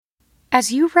As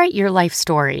you write your life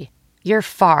story, you're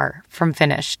far from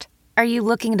finished. Are you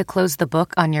looking to close the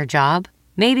book on your job?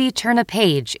 Maybe turn a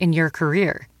page in your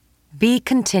career? Be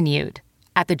continued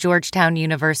at the Georgetown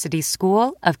University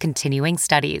School of Continuing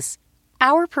Studies.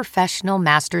 Our professional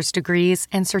master's degrees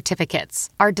and certificates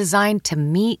are designed to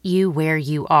meet you where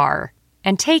you are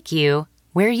and take you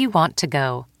where you want to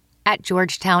go. At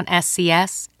Georgetown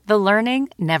SCS, the learning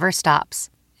never stops,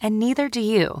 and neither do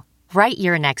you. Write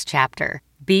your next chapter.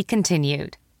 Be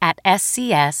continued at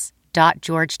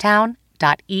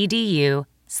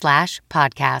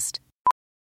scs.georgetown.edu/podcast.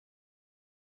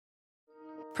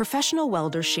 Professional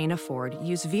welder Shayna Ford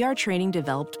used VR training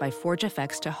developed by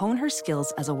ForgeFX to hone her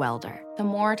skills as a welder. The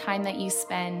more time that you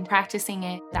spend practicing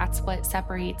it, that's what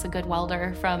separates a good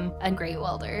welder from a great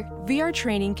welder. VR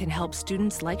training can help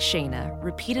students like Shayna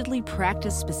repeatedly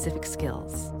practice specific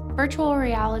skills. Virtual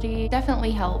reality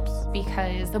definitely helps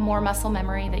because the more muscle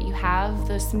memory that you have,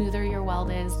 the smoother your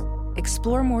weld is.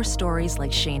 Explore more stories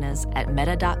like Shayna's at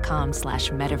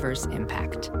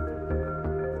meta.com/metaverseimpact.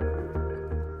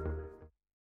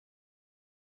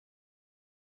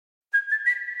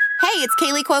 Hey, it's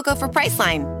Kaylee Cuoco for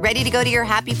Priceline. Ready to go to your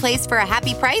happy place for a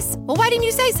happy price? Well, why didn't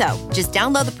you say so? Just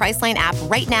download the Priceline app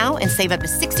right now and save up to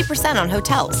 60% on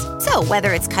hotels. So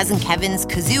whether it's Cousin Kevin's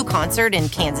Kazoo Concert in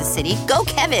Kansas City, go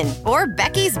Kevin, or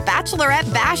Becky's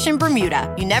Bachelorette Bash in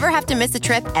Bermuda, you never have to miss a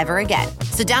trip ever again.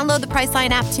 So download the Priceline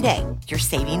app today. Your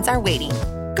savings are waiting.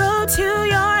 Go to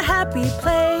your happy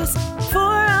place for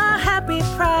a happy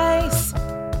price.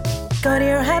 Go to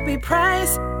your happy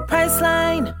price,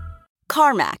 Priceline.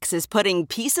 CarMax is putting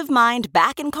peace of mind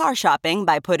back in car shopping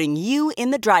by putting you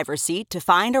in the driver's seat to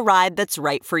find a ride that's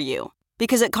right for you.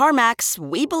 Because at CarMax,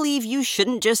 we believe you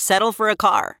shouldn't just settle for a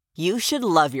car. You should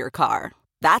love your car.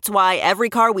 That's why every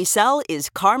car we sell is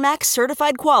CarMax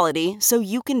certified quality, so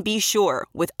you can be sure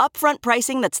with upfront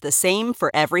pricing that's the same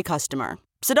for every customer.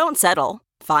 So don't settle.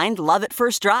 Find love at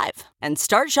first drive and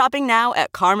start shopping now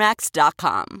at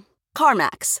CarMax.com.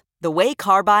 CarMax, the way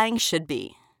car buying should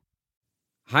be.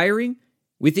 Hiring?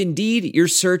 With Indeed, your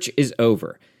search is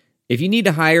over. If you need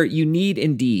to hire, you need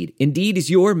Indeed. Indeed is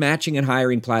your matching and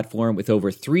hiring platform with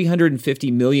over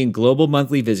 350 million global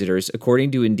monthly visitors,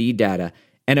 according to Indeed data,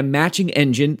 and a matching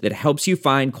engine that helps you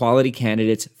find quality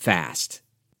candidates fast.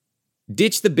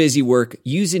 Ditch the busy work.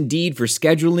 Use Indeed for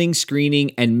scheduling, screening,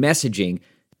 and messaging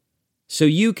so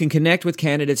you can connect with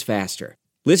candidates faster.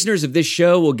 Listeners of this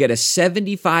show will get a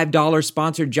 $75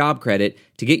 sponsored job credit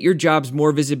to get your jobs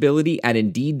more visibility at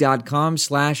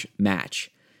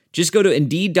Indeed.com/match. Just go to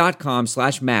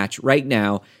Indeed.com/match right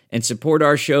now and support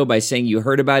our show by saying you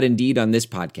heard about Indeed on this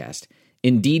podcast.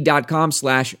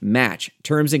 Indeed.com/match.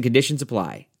 Terms and conditions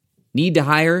apply. Need to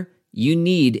hire? You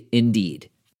need Indeed.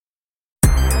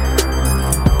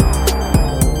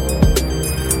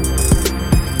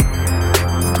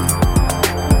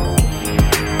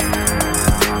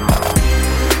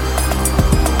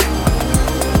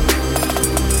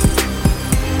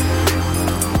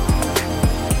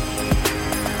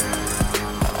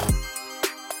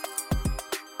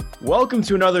 Welcome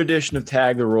to another edition of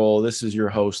Tag the Roll. This is your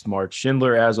host, Mark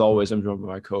Schindler. As always, I'm joined by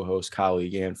my co-host,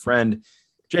 colleague, and friend,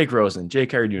 Jake Rosen.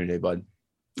 Jake, how are you doing today, bud?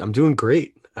 I'm doing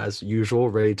great, as usual,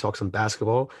 ready to talk some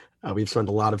basketball. We've spent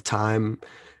a lot of time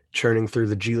churning through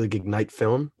the G League Ignite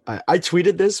film. I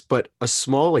tweeted this, but a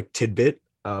small tidbit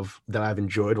of that I've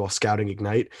enjoyed while scouting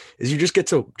Ignite is you just get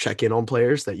to check in on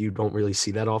players that you don't really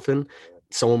see that often.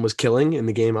 Someone was killing in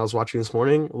the game I was watching this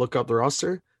morning. Look up the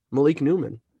roster, Malik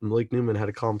Newman. Malik Newman had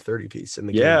a column 30 piece in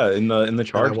the game. Yeah, in the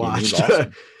charge game. He was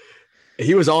awesome.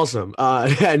 He was awesome.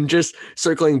 And just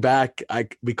circling back, I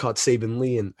caught Saban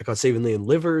Lee and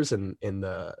Livers and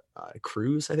the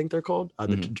Crews, I think they're called,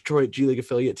 the Detroit G League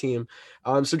affiliate team.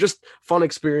 So just fun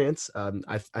experience.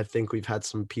 I think we've had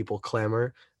some people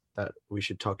clamor that we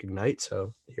should talk Ignite.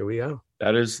 So here we go.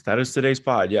 That is today's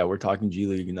pod. Yeah, we're talking G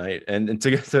League Ignite, and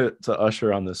to get to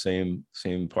usher on the same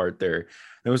part there.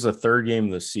 It was the third game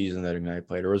of the season that Ignite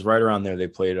played. It was right around there. They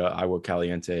played Agua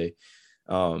Caliente,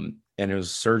 and it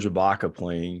was Serge Ibaka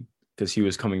playing because he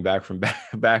was coming back from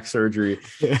back surgery.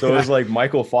 So it was like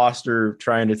Michael Foster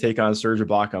trying to take on Serge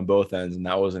Ibaka on both ends, and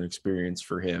that was an experience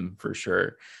for him for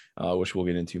sure, which we'll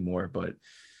get into more. But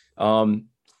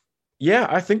yeah,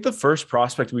 I think the first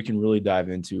prospect we can really dive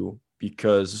into,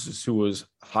 because this is who was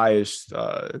highest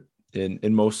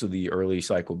in most of the early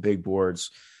cycle big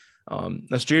boards.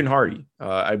 That's Jaden Hardy.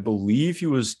 I believe he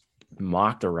was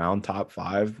mocked around top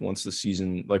 5 once the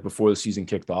season, before the season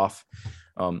kicked off.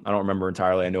 I don't remember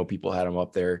entirely. I know people had him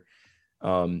up there.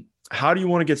 How do you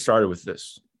want to get started with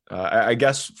this? I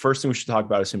guess first thing we should talk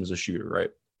about is him as a shooter,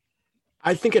 right?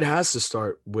 I think it has to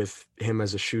start with him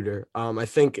as a shooter. I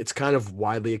think it's kind of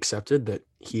widely accepted that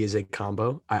he is a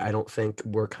combo. I don't think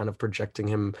we're kind of projecting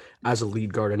him as a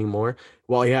lead guard anymore.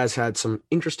 While he has had some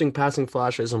interesting passing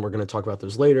flashes, and we're going to talk about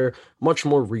those later, much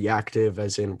more reactive,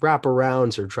 as in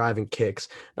wraparounds or driving kicks,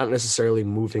 not necessarily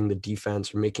moving the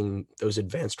defense or making those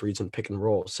advanced reads and pick and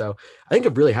roll. So I think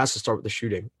it really has to start with the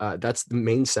shooting. That's the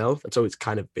main sell. That's always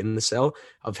kind of been the sell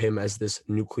of him as this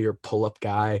nuclear pull-up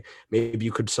guy.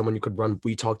 Maybe someone you could run.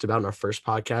 We talked about in our first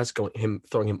podcast,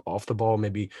 throwing him off the ball,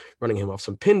 maybe running him off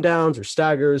some pin downs or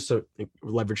staggers, so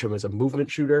leverage him as a movement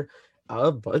shooter.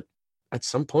 But at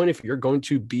some point, if you're going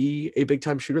to be a big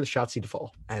time shooter, the shots need to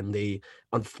fall, and they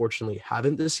unfortunately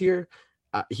haven't this year.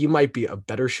 He might be a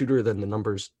better shooter than the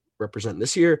numbers represent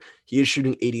this year. He is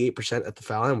shooting 88% at the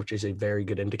foul line, which is a very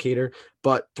good indicator,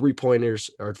 but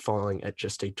 3-pointers are falling at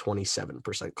just a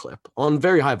 27% clip on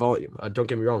very high volume. Don't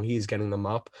get me wrong, he's getting them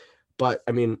up. But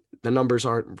I mean, the numbers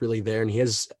aren't really there, and he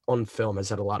has on film has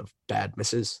had a lot of bad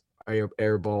misses,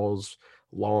 air balls,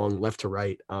 long left to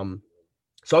right.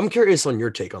 So I'm curious on your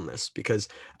take on this, because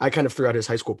I kind of threw out his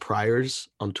high school priors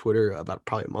on Twitter about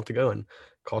probably a month ago and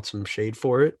caught some shade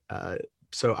for it.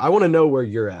 So I want to know where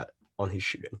you're at on his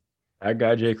shooting. That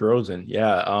guy, Jake Rosen.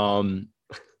 Yeah.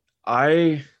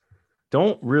 I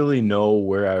don't really know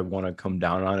where I want to come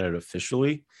down on it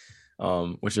officially,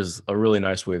 which is a really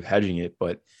nice way of hedging it.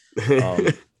 But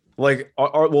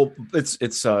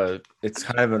it's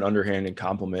kind of an underhanded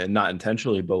compliment, and not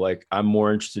intentionally, but like, I'm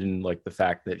more interested in like the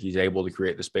fact that he's able to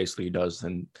create the space that he does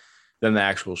than the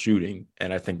actual shooting.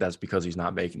 And I think that's because he's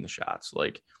not making the shots.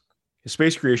 Like, his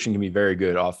space creation can be very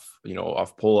good off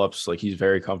pull-ups. Like, he's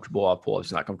very comfortable off pull-ups.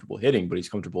 He's not comfortable hitting, but he's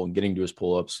comfortable in getting to his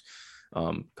pull-ups,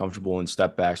 comfortable in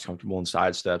step backs, comfortable in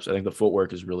side steps. I think the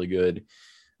footwork is really good.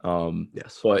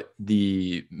 Yes, but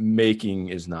the making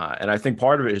is not. And I think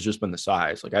part of it has just been the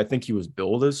size. Like, I think he was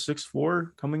billed as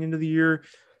 6'4" coming into the year.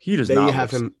 He does not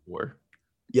have him 6'4".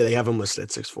 Yeah, they have him listed at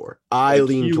 6'4". I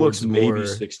lean towards maybe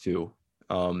 6'2".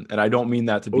 And I don't mean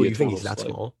that to be you think he's that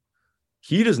small?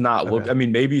 He does not look, I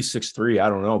mean, maybe 6'3", I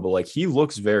don't know, but like, he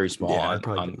looks very small on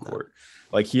the court.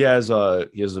 Like, he has a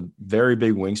very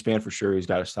big wingspan for sure. He's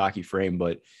got a stocky frame,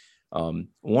 but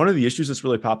one of the issues that's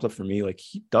really popped up for me, like,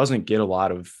 he doesn't get a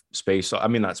lot of space. I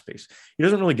mean, not space. He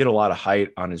doesn't really get a lot of height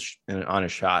on his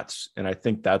shots. And I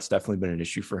think that's definitely been an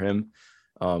issue for him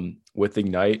with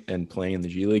Ignite and playing in the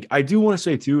G League. I do want to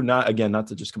say too, not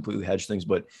to just completely hedge things,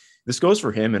 but this goes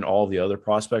for him and all the other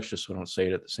prospects, just so I don't say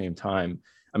it at the same time.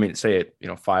 I mean, say it,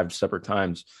 5 separate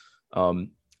times.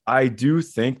 I do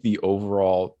think the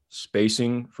overall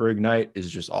spacing for Ignite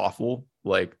is just awful.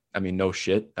 Like, I mean, no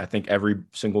shit. I think every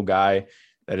single guy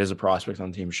that is a prospect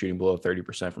on the team is shooting below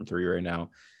 30% from 3 right now.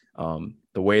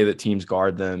 The way that teams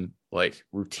guard them, like,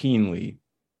 routinely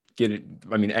get it.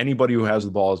 I mean, anybody who has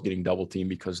the ball is getting double teamed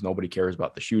because nobody cares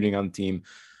about the shooting on the team.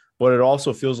 But it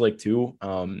also feels like too,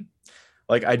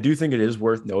 like, I do think it is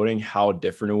worth noting how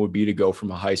different it would be to go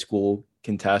from a high school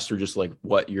contest, or just like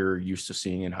what you're used to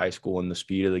seeing in high school and the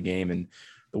speed of the game and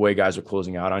the way guys are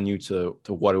closing out on you, to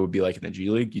what it would be like in the G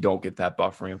League. You don't get that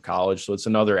buffering of college. So it's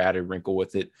another added wrinkle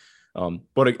with it.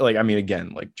 But like, I mean,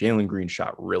 again, like, Jalen Green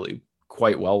shot really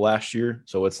quite well last year.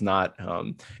 So it's not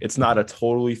a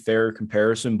totally fair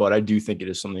comparison, but I do think it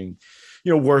is something,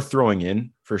 worth throwing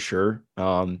in for sure.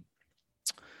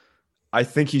 I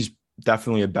think he's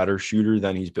definitely a better shooter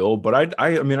than he's billed, but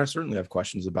I mean, I certainly have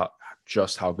questions about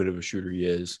just how good of a shooter he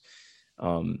is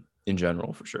in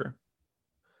general, for sure.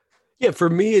 Yeah,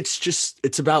 for me,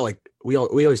 it's about, like, we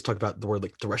always talk about the word,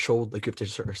 like, threshold, like, you have to a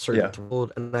certain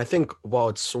threshold. And I think while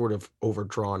it's sort of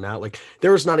overdrawn out, like,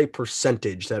 there is not a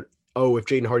percentage that, if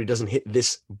Jaden Hardy doesn't hit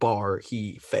this bar,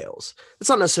 he fails. That's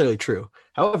not necessarily true.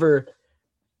 However,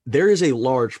 there is a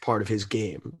large part of his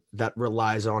game that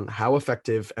relies on how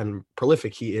effective and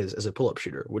prolific he is as a pull-up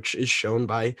shooter, which is shown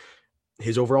by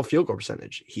his overall field goal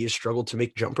percentage. He has struggled to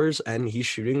make jumpers, and he's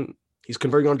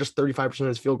converting on just 35% of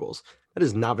his field goals. That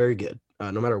is not very good,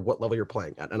 no matter what level you're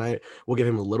playing at. And I will give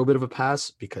him a little bit of a pass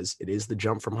because it is the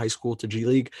jump from high school to G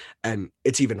League. And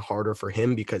it's even harder for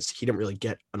him because he didn't really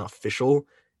get an official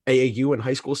AAU in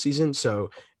high school season. So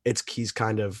he's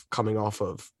kind of coming off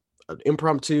of an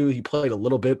impromptu. He played a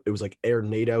little bit. It was like Air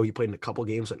NATO. He played in a couple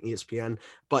games on ESPN,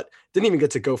 but didn't even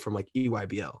get to go from like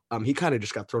EYBL. He kind of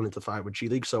just got thrown into the fire with G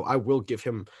League. So I will give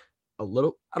him a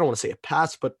little, I don't want to say a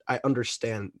pass, but I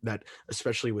understand that,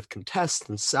 especially with contests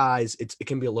and size, it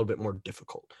can be a little bit more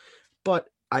difficult. But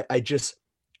I just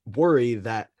worry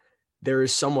that there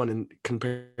is someone,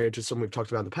 compared to someone we've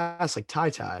talked about in the past, like Ty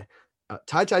Ty.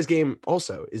 Ty Ty's game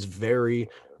also is very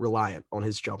reliant on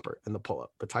his jumper and the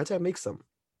pull-up, but Ty Ty makes them.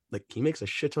 like he makes a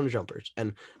shit ton of jumpers.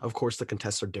 And of course the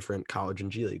contests are different, college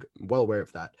and G League, I'm well aware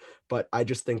of that. But I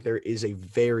just think there is a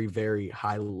very, very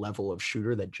high level of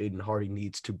shooter that Jaden Hardy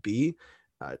needs to be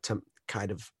to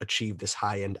kind of achieve this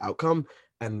high end outcome.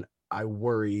 And I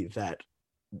worry that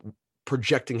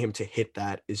projecting him to hit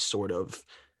that is sort of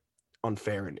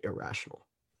unfair and irrational.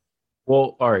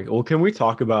 Well, all right. Well, can we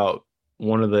talk about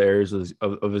one of the areas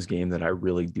of his game that I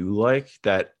really do like,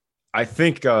 that I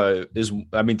think to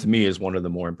me is one of the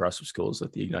more impressive skills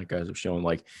that the Ignite guys have shown.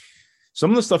 Like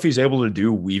some of the stuff he's able to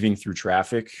do weaving through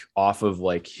traffic off of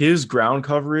like his ground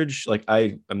coverage. Like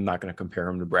I'm not going to compare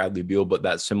him to Bradley Beal, but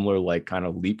that similar like kind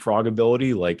of leapfrog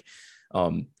ability, like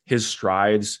his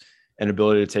strides and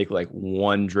ability to take like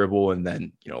one dribble and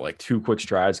then, like 2 quick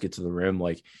strides, get to the rim.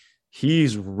 Like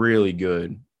he's really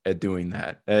good at doing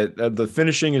that. The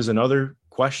finishing is another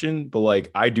question, but like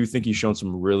I do think he's shown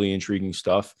some really intriguing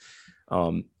stuff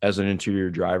as an interior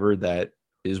driver that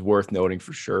is worth noting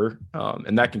for sure.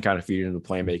 And that can kind of feed into the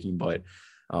playmaking, but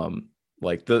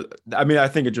I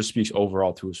think it just speaks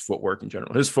overall to his footwork in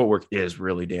general. His footwork is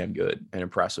really damn good and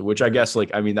impressive, which I guess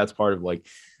that's part of like,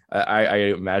 I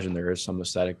imagine there is some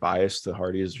aesthetic bias to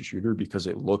Hardy as a shooter because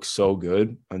it looks so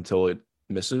good until it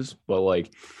misses. But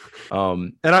like,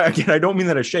 and I don't mean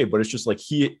that as shade, but it's just like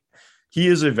he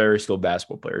is a very skilled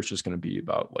basketball player. It's just going to be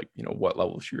about like, what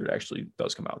level of shooter it actually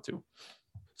does come out to.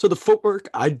 So the footwork,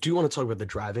 I do want to talk about the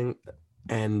driving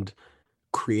and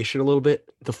creation a little bit.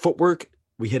 The footwork,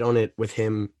 we hit on it with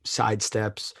him, side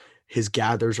steps. His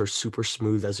gathers are super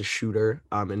smooth as a shooter,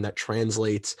 and that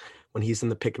translates when he's in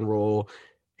the pick and roll.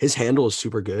 His handle is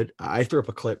super good. I threw up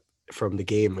a clip from the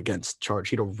game against Charge.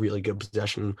 He had a really good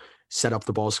possession, set up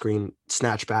the ball screen,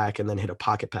 snatch back, and then hit a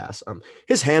pocket pass.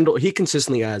 His handle, he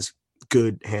consistently has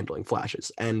good handling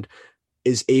flashes and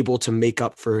is able to make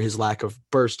up for his lack of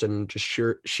burst and just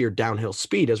sheer downhill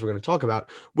speed, as we're going to talk about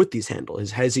with these handle.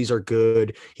 His hezzies are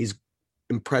good. He's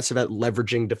impressive at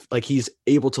leveraging, he's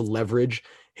able to leverage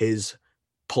his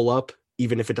pull up,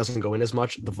 even if it doesn't go in as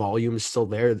much. The volume is still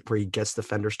there where he gets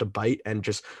defenders to bite, and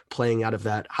just playing out of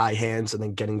that high hands and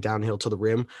then getting downhill to the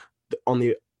rim. On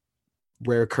the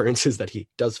rare occurrences that he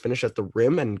does finish at the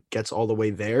rim and gets all the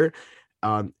way there,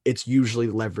 it's usually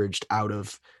leveraged out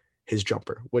of his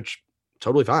jumper, which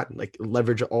totally fine. Like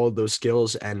leverage all of those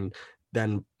skills and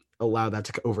then allow that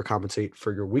to overcompensate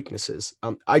for your weaknesses.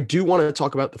 I do want to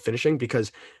talk about the finishing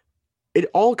because it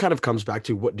all kind of comes back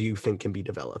to what do you think can be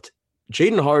developed.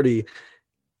 Jaden Hardy,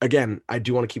 again, I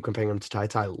do want to keep comparing him to Ty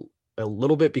Ty a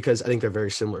little bit because I think they're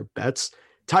very similar bets.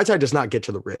 Ty Ty does not get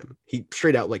to the rim. He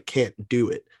straight out can't do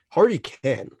it. Hardy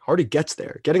can. Hardy gets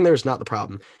there. Getting there is not the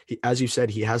problem. He, as you said,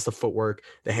 he has the footwork,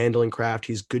 the handling craft.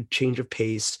 He's good change of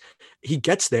pace. He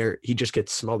gets there. He just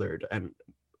gets smothered and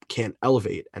can't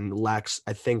elevate and lacks,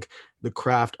 I think, the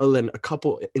craft, other than a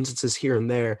couple instances here and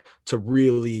there, to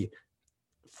really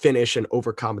finish and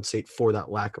overcompensate for that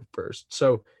lack of burst.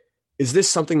 So is this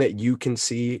something that you can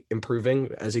see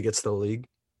improving as he gets to the league?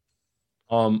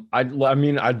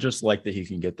 I just like that he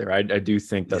can get there. I do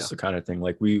think that's the kind of thing.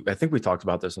 I think we talked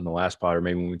about this in the last pod, or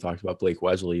maybe when we talked about Blake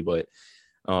Wesley, but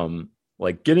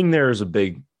getting there is a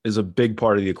big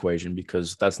part of the equation,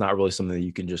 because that's not really something that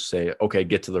you can just say, okay,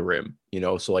 get to the rim,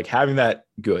 so having that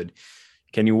good,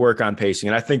 can you work on pacing?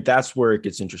 And I think that's where it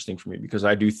gets interesting for me, because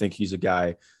I do think he's a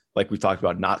guy, like we talked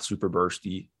about, not super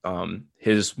bursty.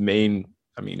 His main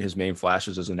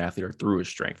flashes as an athlete are through his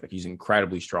strength. He's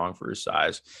incredibly strong for his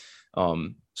size.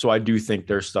 So I do think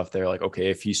there's stuff there, okay,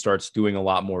 if he starts doing a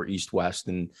lot more east-west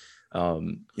and,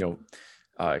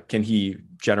 can he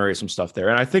generate some stuff there?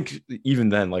 And I think even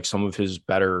then, some of his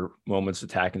better moments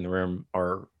attacking the rim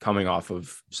are coming off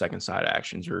of second side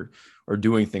actions or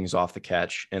doing things off the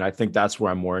catch. And I think that's where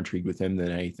I'm more intrigued with him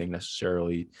than anything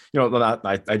necessarily,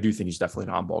 I do think he's definitely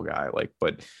an on-ball guy,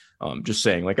 but just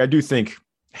saying, I do think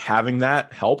having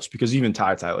that helps, because even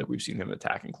Ty, we've seen him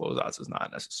attacking closeouts is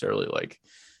not necessarily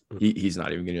he's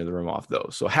not even getting to the rim off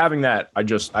those. So having that, I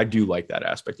do like that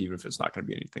aspect, even if it's not going to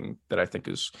be anything that I think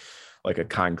is a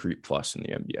concrete plus in the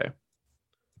NBA.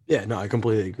 Yeah, no, I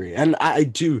completely agree. And I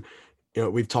do,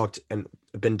 we've talked and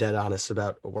been dead honest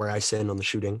about where I stand on the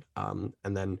shooting, and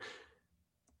then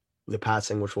the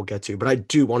passing, which we'll get to, but I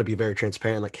do want to be very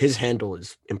transparent. His handle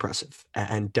is impressive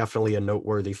and definitely a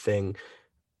noteworthy thing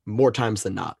more times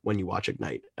than not when you watch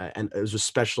Ignite. And it was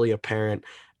especially apparent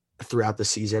throughout the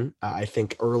season. I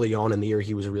think early on in the year,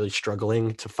 he was really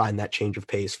struggling to find that change of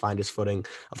pace, find his footing.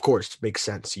 Of course, makes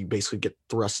sense. You basically get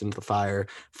thrust into the fire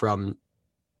from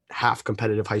half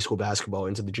competitive high school basketball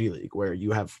into the G League, where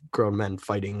you have grown men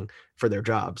fighting for their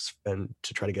jobs and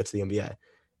to try to get to the NBA.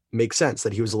 Makes sense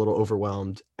that he was a little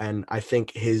overwhelmed. And I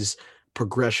think his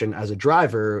progression as a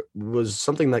driver was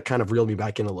something that kind of reeled me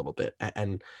back in a little bit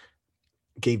and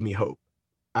gave me hope.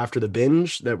 After the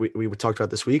binge that we talked about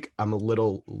this week, I'm a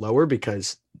little lower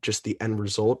because just the end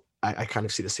result, I kind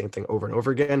of see the same thing over and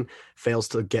over again, fails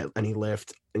to get any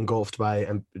lift, engulfed by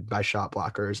shot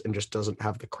blockers, and just doesn't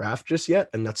have the craft just yet.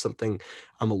 And that's something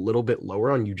I'm a little bit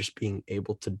lower on, you just being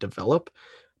able to develop.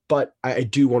 But I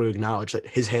do want to acknowledge that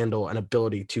his handle and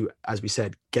ability to, as we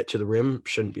said, get to the rim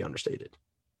shouldn't be understated.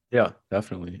 Yeah,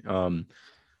 definitely.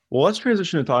 Well, let's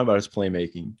transition to talking about his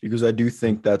playmaking, because I do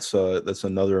think that's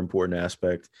another important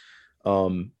aspect. I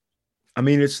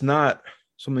mean, it's not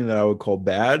something that I would call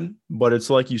bad, but it's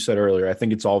like you said earlier, I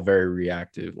think it's all very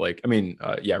reactive.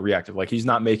 Reactive. Like, he's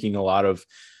not making a lot of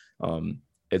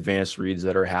advanced reads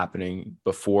that are happening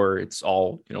before. It's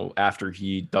all, after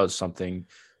he does something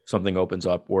opens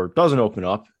up or doesn't open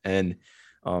up. And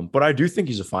but I do think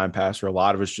he's a fine passer. A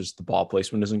lot of it's just the ball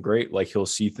placement isn't great. Like, he'll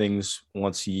see things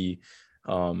once he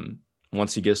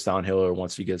gets downhill or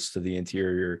once he gets to the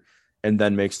interior and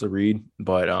then makes the read.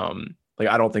 But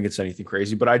I don't think it's anything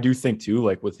crazy. But I do think too,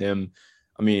 like with him,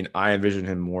 I mean, I envision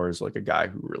him more as like a guy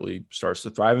who really starts to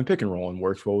thrive in pick and roll and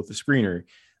works well with the screener,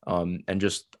 and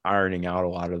just ironing out a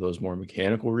lot of those more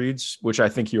mechanical reads, which I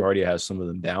think he already has some of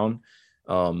them down.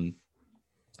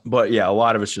 But yeah, a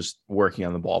lot of it's just working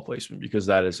on the ball placement, because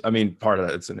that is, I mean, part of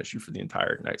that, it's an issue for the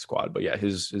entire Ignite squad. But yeah,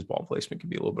 his ball placement can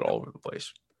be a little bit all over the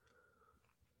place.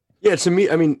 Yeah, to me,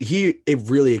 I mean, it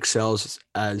really excels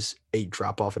as a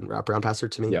drop-off and wraparound passer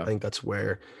to me. Yeah. I think that's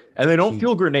where... And they don't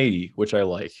feel grenade-y, which I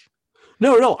like.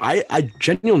 No, I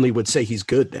genuinely would say he's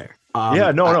good there.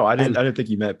 I didn't think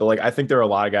you meant, but like, I think there are a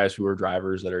lot of guys who are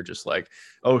drivers that are just like,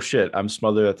 oh shit, I'm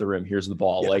smothered at the rim, here's the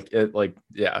ball.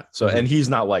 Yeah. So, and he's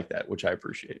not like that, which I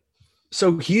appreciate.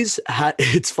 So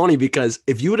it's funny because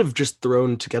if you would have just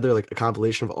thrown together like a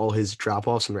compilation of all his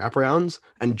drop-offs and wraparounds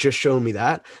and just shown me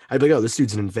that, I'd be like, oh, this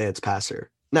dude's an advanced passer.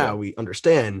 Now we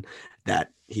understand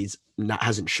that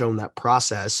hasn't shown that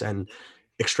process and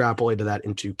extrapolated that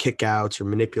into kickouts or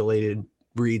manipulated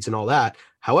reads and all that.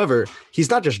 However, he's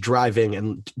not just driving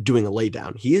and doing a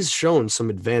laydown. He is shown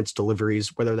some advanced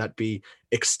deliveries, whether that be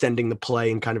extending the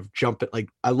play and kind of jump it. Like,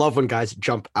 I love when guys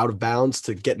jump out of bounds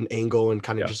to get an angle and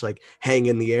kind of just like hang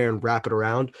in the air and wrap it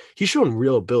around. He's shown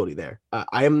real ability there.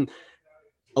 I am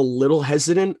a little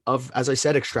hesitant of, as I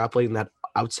said, extrapolating that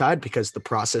outside because the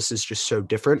process is just so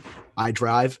different. I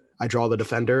draw the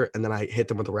defender, and then I hit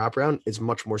them with a wraparound. It's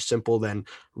much more simple than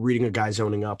reading a guy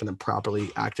zoning up and then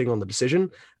properly acting on the decision.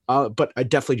 But I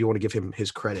definitely do want to give him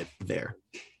his credit there.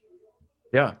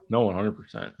 Yeah, no,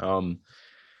 100%.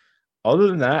 Other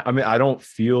than that, I mean, I don't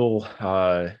feel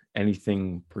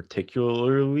anything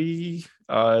particularly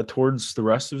towards the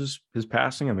rest of his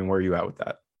passing. I mean, where are you at with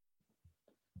that?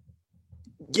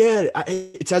 Yeah,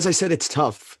 it's, as I said, it's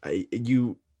tough. I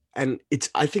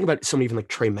think about someone even like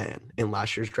Tre Mann in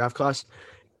last year's draft class.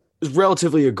 It was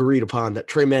relatively agreed upon that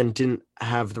Tre Mann didn't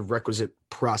have the requisite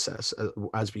process,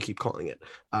 as we keep calling it,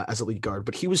 as a lead guard,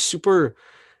 but he was super,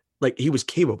 like, he was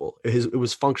capable. It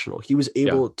was functional. He was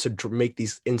able to make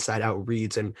these inside out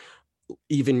reads and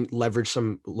even leverage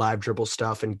some live dribble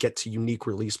stuff and get to unique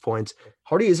release points.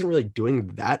 Hardy isn't really doing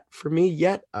that for me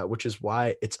yet, which is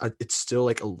why it's still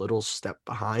like a little step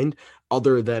behind,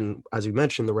 other than, as you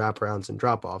mentioned, the wraparounds and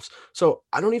drop offs. So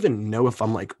I don't even know if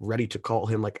I'm like ready to call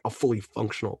him like a fully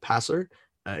functional passer,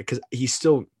 because he's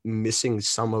still missing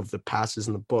some of the passes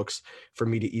in the books for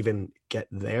me to even get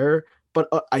there. But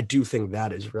I do think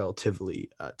that is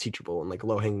relatively teachable and like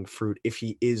low-hanging fruit if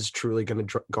he is truly going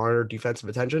to garner defensive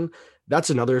attention. That's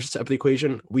another step of the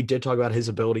equation. We did talk about his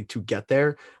ability to get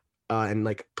there and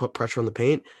like put pressure on the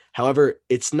paint. However,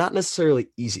 it's not necessarily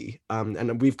easy.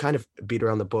 And we've kind of beat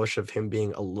around the bush of him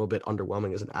being a little bit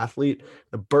underwhelming as an athlete.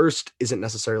 The burst isn't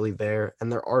necessarily there.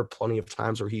 And there are plenty of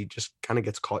times where he just kind of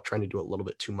gets caught trying to do a little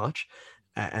bit too much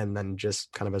and then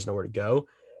just kind of has nowhere to go.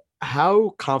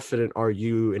 How confident are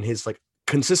you in his like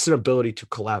consistent ability to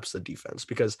collapse the defense?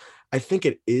 Because I think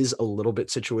it is a little bit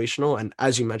situational. And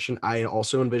as you mentioned, I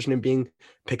also envision him being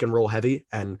pick and roll heavy,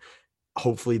 and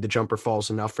hopefully the jumper falls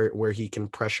enough where he can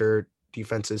pressure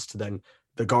defenses to then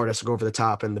the guard has to go over the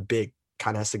top and the big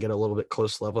kind of has to get a little bit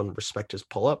close level and respect his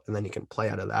pull up. And then he can play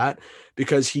out of that,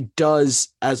 because he does,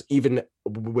 as even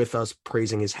with us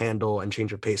praising his handle and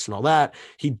change of pace and all that,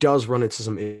 he does run into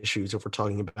some issues if we're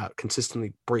talking about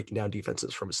consistently breaking down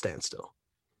defenses from a standstill.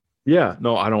 Yeah,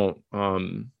 no, I don't.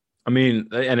 I mean,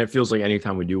 and it feels like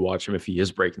anytime we do watch him, if he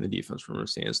is breaking the defense from a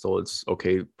standstill, it's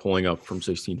okay pulling up from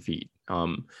 16 feet.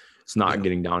 It's not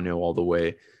getting downhill all the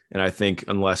way. And I think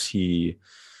unless he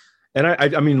And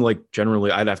I mean, like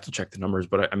generally, I'd have to check the numbers,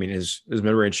 but I mean, his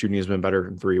mid-range shooting has been better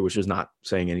than three, which is not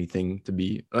saying anything to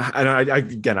be. And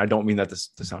again, I don't mean that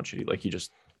to sound shitty. Like, he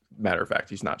just, matter of fact,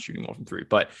 he's not shooting well from three.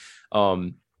 But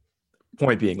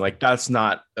point being, like, that's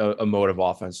not a mode of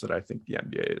offense that I think the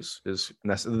NBA is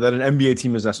that an NBA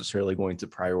team is necessarily going to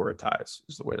prioritize.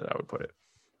 Is the way that I would put it.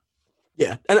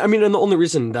 Yeah, and I mean, and the only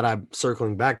reason that I'm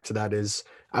circling back to that is,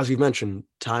 as we've mentioned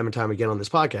time and time again on this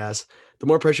podcast, the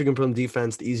more pressure you can put on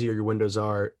defense, the easier your windows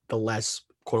are, the less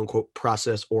quote unquote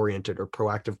process oriented or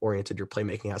proactive oriented your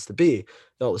playmaking has to be.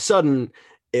 Then all of a sudden,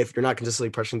 if you're not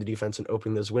consistently pressuring the defense and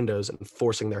opening those windows and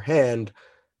forcing their hand,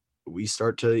 we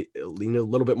start to lean a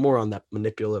little bit more on that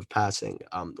manipulative passing,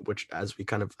 which, as we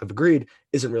kind of have agreed,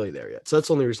 isn't really there yet. So that's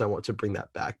the only reason I want to bring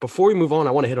that back. Before we move on,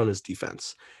 I want to hit on his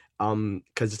defense,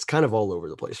 because it's kind of all over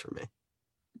the place for me.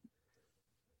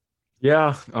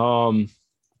 Yeah,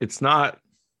 it's not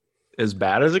as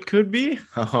bad as it could be.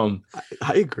 I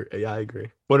agree. Yeah, I agree.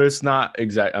 But it's not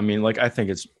exact. I mean, like, I think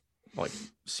it's like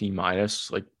C-,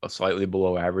 like a slightly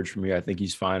below average for me. I think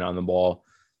he's fine on the ball.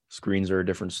 Screens are a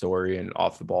different story, and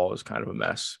off the ball is kind of a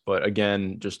mess. But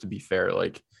again, just to be fair,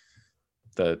 like,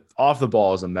 the off the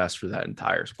ball is a mess for that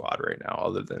entire squad right now,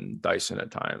 other than Dyson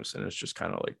at times. And it's just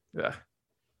kind of like, yeah.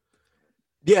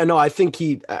 Yeah, no, I think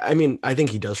he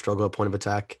does struggle at point of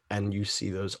attack, and you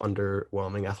see those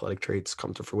underwhelming athletic traits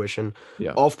come to fruition.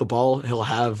 Yeah. Off the ball, he'll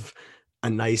have a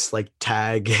nice like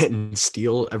tag and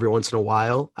steal every once in a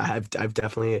while. I've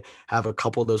definitely have a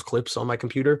couple of those clips on my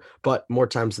computer, but more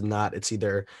times than not, it's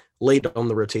either late on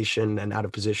the rotation and out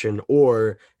of position,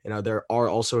 or, you know, there are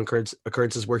also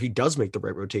occurrences where he does make the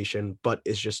right rotation, but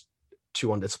is just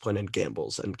too undisciplined and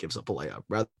gambles and gives up a layup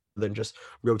rather than just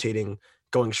rotating,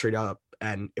 going straight up.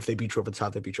 And if they beat you over the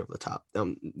top, they beat you over the top.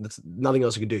 That's nothing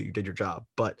else you can do. You did your job.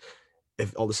 But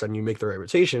if all of a sudden you make the right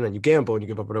rotation and you gamble and you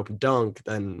give up an open dunk,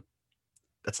 then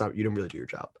you didn't really do your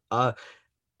job. I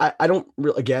don't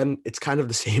really, again, it's kind of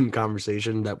the same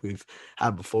conversation that we've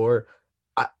had before.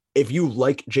 If you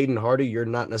like Jaden Hardy, you're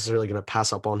not necessarily going to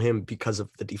pass up on him because of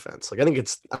the defense. Like, I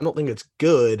don't think it's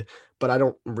good, but I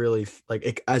don't really like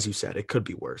it. As you said, it could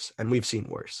be worse, and we've seen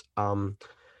worse.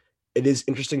 It is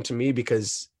interesting to me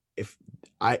because if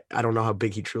I don't know how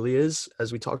big he truly is,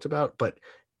 as we talked about, but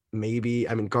maybe,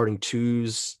 I mean, guarding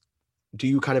twos, do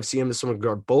you kind of see him as someone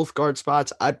guard both guard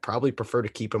spots? I'd probably prefer to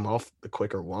keep him off the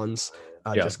quicker ones,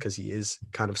 just because he is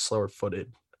kind of slower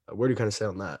footed. Where do you kind of say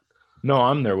on that? No,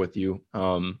 I'm there with you.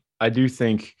 I do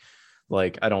think,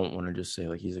 like, I don't want to just say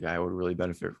like he's a guy who would really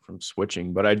benefit from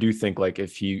switching, but I do think, like,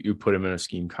 if you put him in a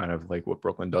scheme kind of like what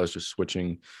Brooklyn does, just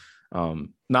switching,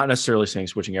 not necessarily saying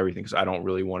switching everything, because I don't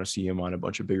really want to see him on a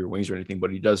bunch of bigger wings or anything,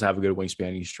 but he does have a good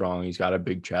wingspan. He's strong. He's got a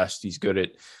big chest. He's good at,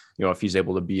 you know, if he's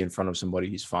able to be in front of somebody,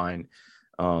 he's fine.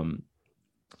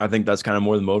 I think that's kind of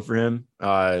more the mode for him.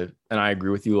 And I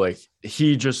agree with you. Like,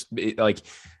 he just like,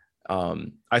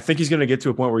 I think he's going to get to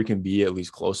a point where he can be at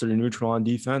least closer to neutral on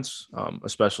defense,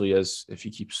 especially if he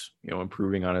keeps, you know,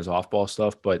 improving on his off-ball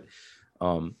stuff. But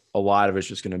a lot of it's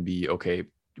just going to be, okay,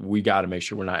 we got to make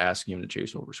sure we're not asking him to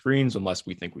chase over screens unless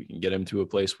we think we can get him to a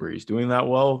place where he's doing that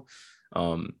well.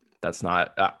 That's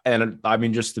not, and I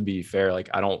mean, just to be fair, like,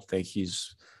 I don't think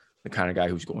he's the kind of guy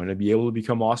who's going to be able to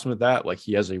become awesome at that. Like,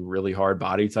 he has a really hard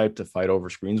body type to fight over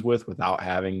screens with without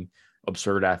having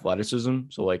absurd athleticism.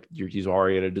 So, like, he's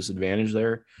already at a disadvantage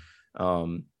there.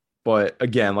 But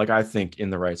again, like, I think in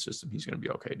the right system, he's going to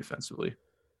be okay defensively.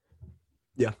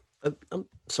 Yeah, I'm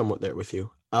somewhat there with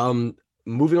you.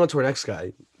 Moving on to our next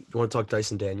guy. You want to talk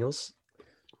Dyson Daniels?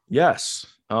 Yes.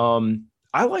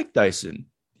 I like Dyson.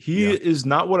 He is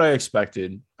not what I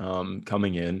expected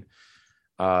coming in.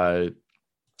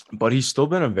 But he's still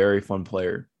been a very fun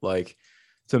player. Like,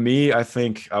 to me, I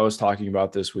think I was talking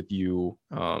about this with you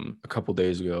a couple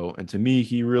days ago, and to me,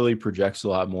 he really projects a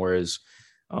lot more as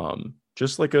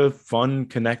just like a fun,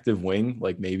 connective wing.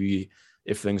 Like, maybe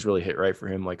if things really hit right for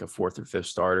him, like a fourth or fifth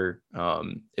starter,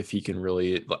 if he can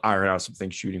really iron out some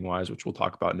things shooting wise, which we'll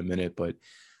talk about in a minute. But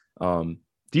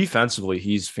defensively,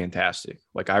 he's fantastic.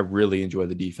 Like, I really enjoy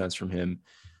the defense from him.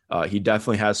 He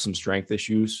definitely has some strength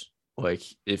issues. Like,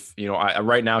 if, you know,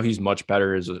 right now he's much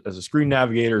better as a screen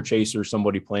navigator, chaser,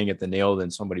 somebody playing at the nail than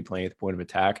somebody playing at the point of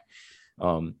attack.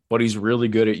 But he's really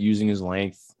good at using his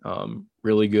length,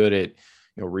 really good at,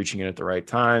 you know, reaching in at the right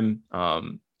time.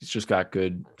 He's just got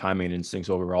good timing instincts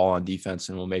overall on defense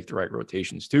and will make the right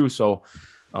rotations too. So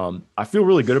I feel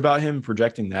really good about him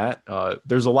projecting that.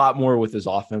 There's a lot more with his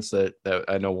offense that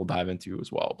I know we'll dive into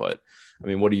as well. But I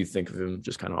mean, what do you think of him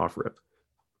just kind of off rip?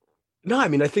 No, I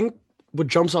mean, I think what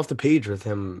jumps off the page with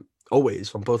him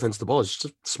always on both ends of the ball is just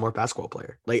a smart basketball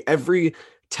player. Like, every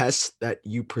test that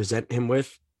you present him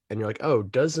with and you're like, oh,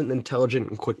 does an intelligent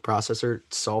and quick processor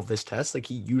solve this test? Like,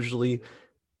 he usually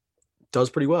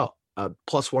does pretty well.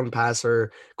 +1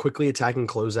 passer, quickly attacking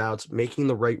closeouts, making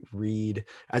the right read.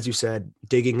 As you said,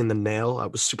 digging in the nail. I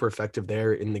was super effective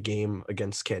there in the game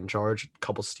against Canton Charge. A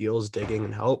couple steals, digging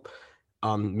and help.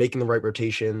 Making the right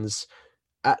rotations.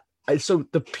 So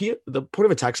the point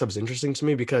of attack stuff is interesting to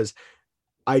me because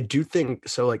I do think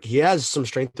so. Like, he has some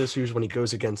strength issues when he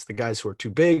goes against the guys who are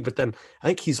too big, but then I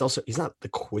think he's not the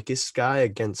quickest guy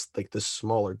against like the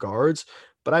smaller guards.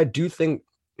 But I do think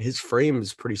his frame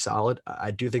is pretty solid.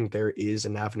 I do think there is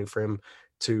an avenue for him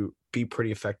to be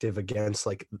pretty effective against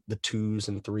like the 2s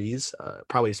and 3s,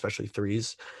 probably especially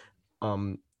 3s.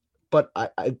 But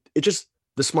it just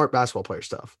the smart basketball player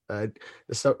stuff.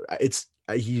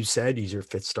 You said he's your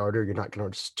 5th starter. You're not going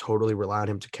to just totally rely on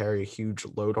him to carry a huge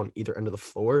load on either end of the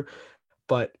floor.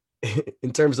 But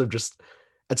in terms of just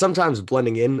and sometimes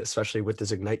blending in, especially with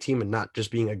this Ignite team, and not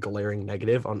just being a glaring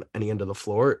negative on any end of the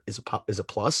floor is a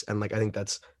plus. And like, I think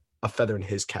that's a feather in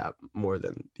his cap more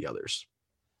than the others.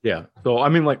 Yeah. So, I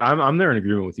mean, like, I'm there in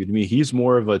agreement with you. To me, he's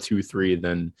more of a 2-3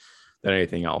 than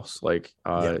anything else. Like,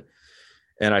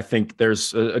 and I think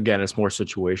there's, again, it's more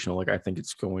situational. Like, I think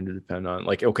it's going to depend on,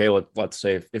 like, okay, let's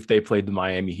say if they played the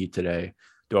Miami Heat today,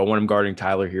 do I want him guarding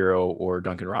Tyler Hero or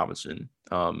Duncan Robinson?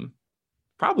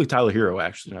 Probably Tyler Hero,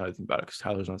 actually, now that I think about it, because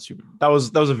Tyler's not super. That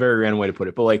was a very random way to put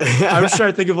it. But, like, I was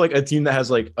trying to think of, like, a team that has,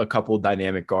 like, a couple of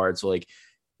dynamic guards. Like,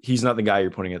 he's not the guy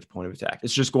you're putting at the point of attack.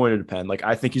 It's just going to depend. Like,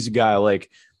 I think he's a guy, like,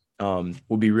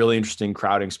 would be really interesting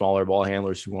crowding smaller ball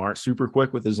handlers who aren't super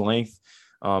quick with his length.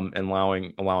 And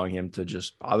allowing him to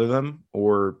just bother them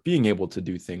or being able to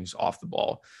do things off the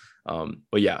ball.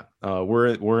 But yeah,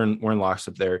 we're in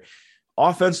lockstep there.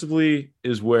 Offensively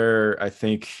is where I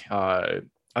think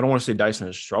I don't want to say Dyson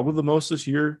has struggled the most this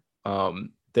year.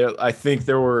 I think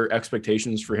there were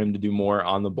expectations for him to do more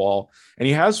on the ball, and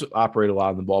he has operated a lot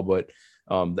on the ball, but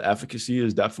the efficacy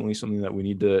is definitely something that we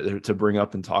need to bring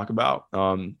up and talk about.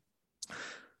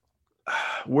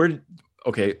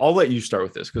 Okay, I'll let you start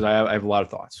with this because I have a lot of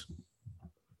thoughts.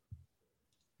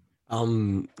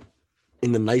 In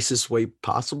the nicest way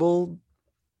possible,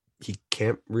 he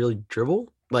can't really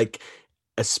dribble, like,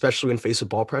 especially when faced with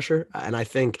ball pressure. And I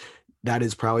think that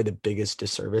is probably the biggest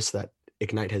disservice that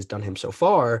Ignite has done him so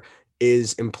far,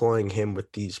 is employing him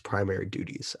with these primary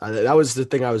duties. That was the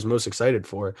thing I was most excited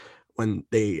for when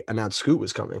they announced Scoot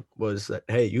was coming, was that,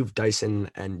 hey, you have Dyson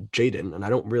and Jaden, and I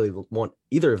don't really want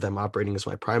either of them operating as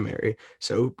my primary.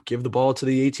 So give the ball to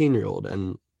the 18-year-old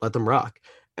and let them rock.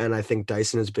 And I think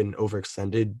Dyson has been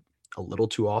overextended a little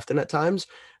too often at times.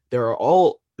 There are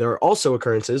also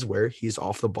occurrences where he's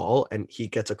off the ball and he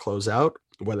gets a closeout,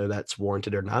 whether that's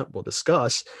warranted or not, we'll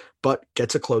discuss, but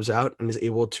gets a closeout and is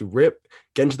able to rip,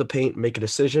 get into the paint, make a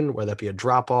decision, whether that be a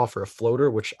drop off or a floater,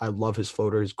 which I love his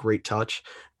floater, his great touch.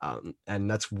 And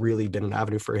that's really been an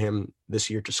avenue for him this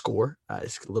year to score.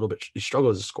 He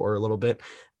struggles to score a little bit.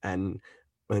 And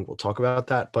I think we'll talk about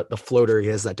that, but the floater, he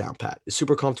has that down pat, is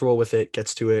super comfortable with it,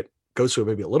 gets to it, goes to it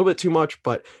maybe a little bit too much,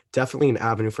 but definitely an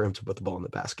avenue for him to put the ball in the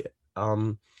basket.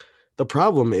 The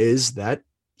problem is that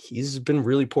he's been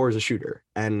really poor as a shooter,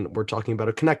 and we're talking about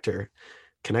a connector.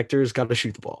 Connector's got to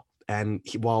shoot the ball. And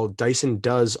while Dyson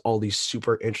does all these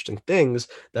super interesting things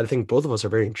that I think both of us are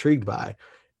very intrigued by,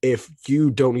 if you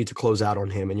don't need to close out on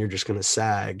him and you're just going to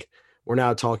sag, we're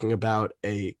now talking about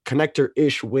a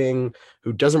connector-ish wing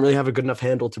who doesn't really have a good enough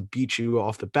handle to beat you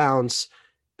off the bounce.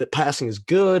 The passing is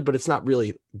good, but it's not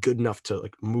really good enough to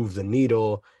like move the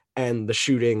needle. And the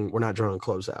shooting, we're not drawing a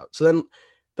closeout. So then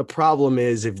the problem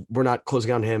is, if we're not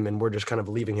closing on him and we're just kind of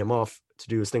leaving him off to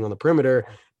do his thing on the perimeter,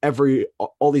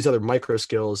 all these other micro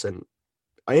skills and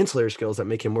ancillary skills that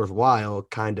make him worthwhile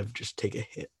kind of just take a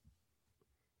hit.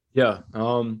 Yeah.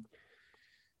 And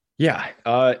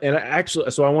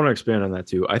actually, so I want to expand on that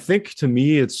too. I think to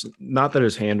me, it's not that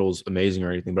his handle's amazing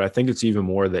or anything, but I think it's even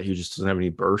more that he just doesn't have any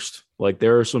burst. Like,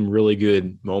 there are some really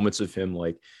good moments of him,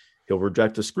 like he'll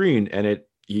reject a screen and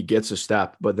he gets a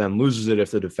step, but then loses it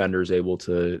if the defender is able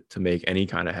to make any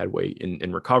kind of headway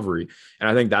in recovery. And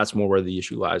I think that's more where the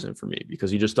issue lies in for me, because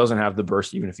he just doesn't have the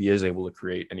burst. Even if he is able to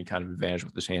create any kind of advantage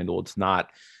with his handle, it's not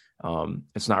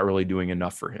really doing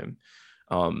enough for him.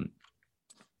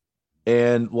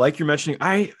 And like you're mentioning,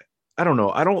 I don't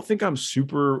know. I don't want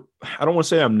to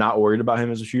say I'm not worried about him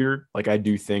as a shooter. Like, I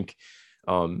do think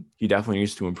he definitely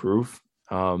needs to improve.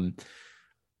 I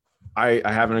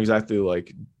haven't exactly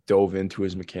like dove into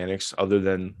his mechanics other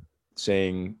than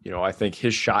saying, I think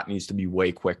his shot needs to be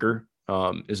way quicker,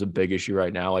 is a big issue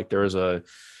right now. Like, there was a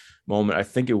moment, I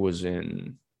think it was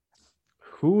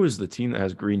who is the team that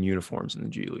has green uniforms in the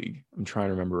G League? I'm trying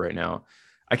to remember right now.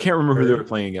 I can't remember who they were Hurd?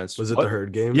 playing against. Was it the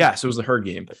Hurd game? Yes, it was the Hurd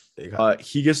game.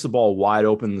 He gets the ball wide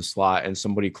open in the slot, and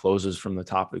somebody closes from the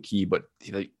top of the key, but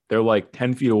they're like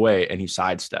 10 feet away, and he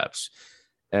sidesteps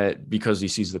because he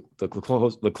sees the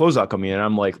closeout coming in. And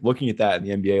I'm like looking at that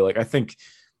in the NBA. Like, I think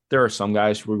there are some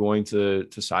guys who are going to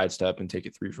sidestep and take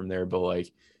a three from there, but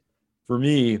like for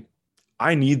me,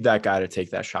 I need that guy to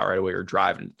take that shot right away or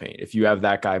drive into the paint. If you have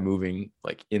that guy moving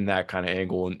like in that kind of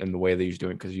angle and the way that he's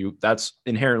doing, because that's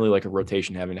inherently like a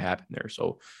rotation having to happen there.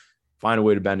 So find a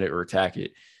way to bend it or attack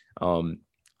it.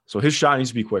 So his shot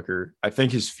needs to be quicker. I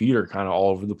think his feet are kind of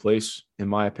all over the place, in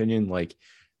my opinion. Like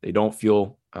they don't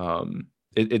feel,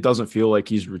 it doesn't feel like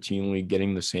he's routinely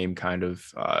getting the same kind of,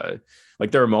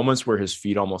 like there are moments where his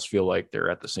feet almost feel like they're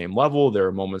at the same level. There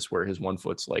are moments where his one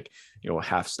foot's like, a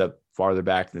half step farther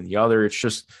back than the other. It's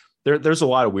just, there's a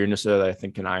lot of weirdness there that I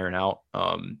think can iron out.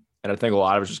 And I think a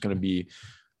lot of it's just going to be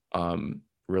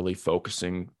really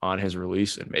focusing on his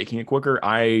release and making it quicker.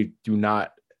 I do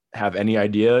not have any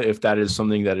idea if that is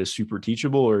something that is super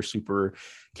teachable or super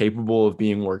capable of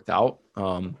being worked out.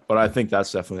 But I think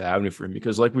that's definitely the avenue for him,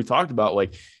 because like we talked about,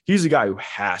 like he's a guy who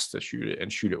has to shoot it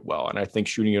and shoot it well. And I think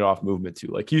shooting it off movement too,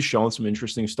 like he's shown some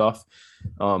interesting stuff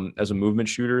as a movement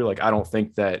shooter. Like, I don't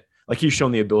think that, like, he's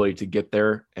shown the ability to get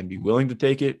there and be willing to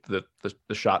take it. The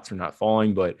shots are not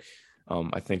falling, but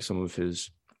I think some of his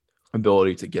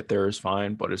ability to get there is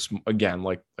fine. But it's, again,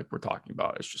 like we're talking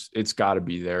about, it's got to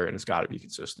be there and it's got to be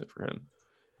consistent for him.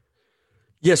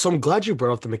 Yeah, so I'm glad you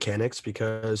brought up the mechanics,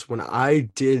 because when I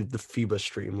did the FIBA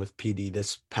stream with PD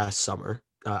this past summer,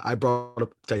 I brought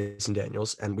up Dyson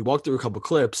Daniels and we walked through a couple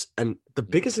clips, and the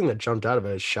biggest thing that jumped out of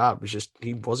his shot was just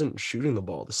he wasn't shooting the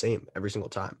ball the same every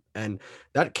single time. And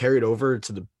that carried over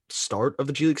to the start of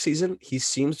the G League season. He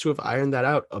seems to have ironed that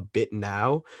out a bit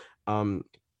now. For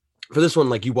this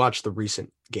one, like you watched the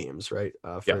recent games, right?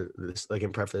 This, like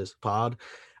in prep for this pod,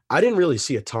 I didn't really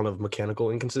see a ton of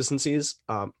mechanical inconsistencies.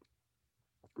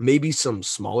 Maybe some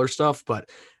smaller stuff, but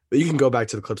you can go back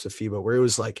to the clips of FIBA where it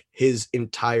was like his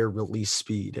entire release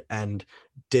speed and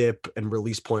dip and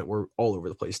release point were all over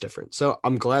the place different. So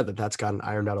I'm glad that that's gotten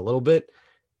ironed out a little bit.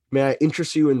 May I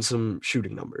interest you in some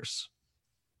shooting numbers?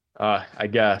 I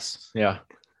guess. Yeah.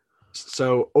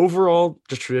 So overall,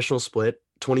 just traditional split,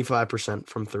 25%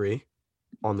 from three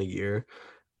on the year.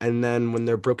 And then when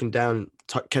they're broken down,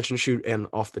 catch and shoot and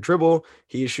off the dribble,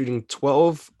 he is shooting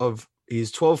 12 of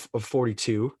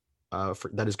 42.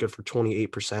 That is good for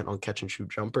 28% on catch and shoot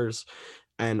jumpers.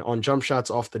 And on jump shots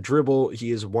off the dribble,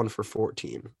 he is 1 for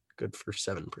 14, good for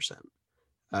 7%.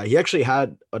 He actually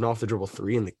had an off the dribble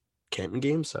 3 in the Canton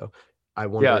game. So I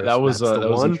wonder. Yeah, that was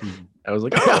the one. I was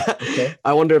like, oh, okay.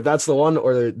 I wonder if that's the one,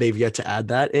 or they've yet to add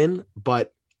that in.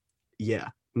 But yeah,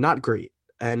 not great.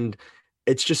 And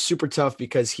it's just super tough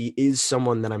because he is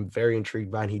someone that I'm very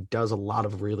intrigued by, and he does a lot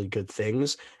of really good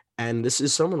things. And this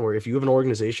is someone where if you have an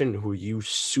organization who you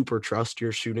super trust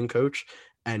your shooting coach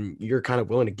and you're kind of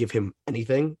willing to give him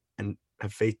anything and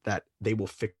have faith that they will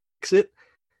fix it,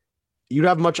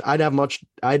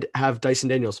 I'd have Dyson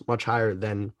Daniels much higher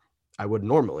than I would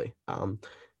normally,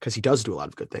 because he does do a lot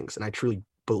of good things. And I truly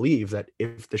believe that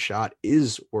if the shot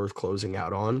is worth closing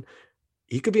out on,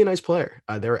 he could be a nice player.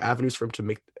 There are avenues for him to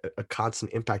make a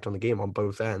constant impact on the game on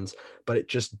both ends, but it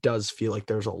just does feel like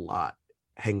there's a lot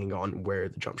hanging on where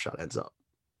the jump shot ends up.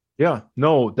 Yeah,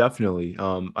 no, definitely.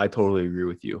 I totally agree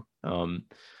with you.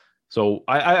 So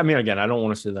I mean, again, I don't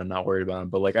want to say that I'm not worried about him,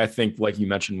 but like, I think like you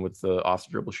mentioned with the off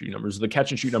the dribble shooting numbers, the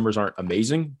catch and shoot numbers aren't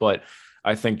amazing, but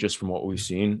I think just from what we've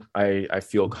seen, I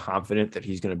feel confident that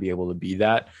he's going to be able to be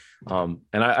that. And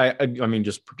I mean,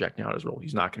 just projecting out his role,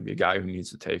 he's not going to be a guy who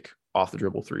needs to take off the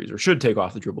dribble threes or should take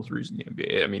off the dribble threes in the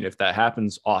NBA. I mean, if that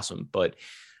happens, awesome. But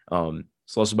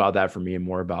it's less about that for me and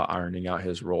more about ironing out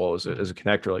his role as a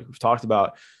connector, like we've talked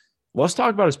about. Let's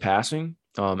talk about his passing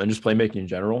and just playmaking in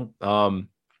general.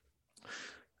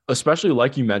 Especially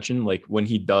like you mentioned, like when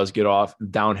he does get off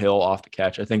downhill off the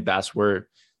catch, I think that's where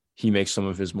he makes some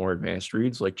of his more advanced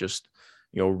reads, like just,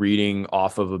 reading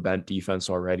off of a bent defense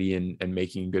already and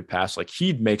making a good pass. Like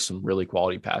he'd make some really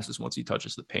quality passes once he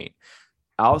touches the paint.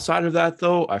 Outside of that,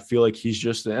 though, I feel like he's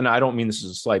just, and I don't mean this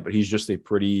as a slight, but he's just a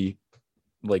pretty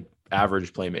like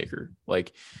average playmaker.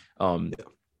 Like, and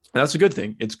that's a good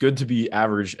thing. It's good to be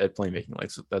average at playmaking. Like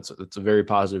that's a very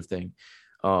positive thing.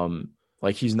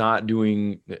 Like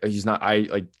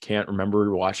I can't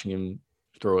remember watching him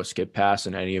throw a skip pass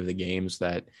in any of the games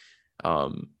that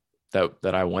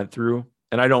I went through.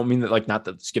 And I don't mean that, like, not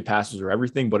that skip passes are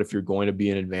everything, but if you're going to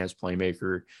be an advanced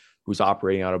playmaker who's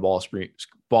operating out of ball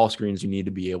screens, you need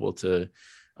to be able to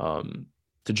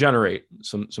to generate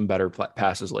some better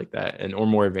passes like that and or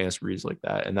more advanced reads like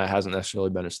that. And that hasn't necessarily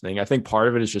been his thing. I think part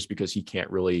of it is just because he can't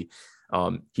really,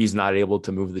 he's not able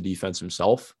to move the defense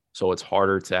himself. So it's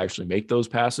harder to actually make those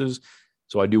passes.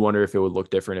 So I do wonder if it would look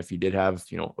different if he did have,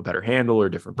 a better handle or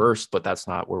different burst, but that's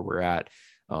not where we're at.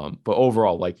 But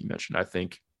overall, like you mentioned, I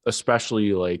think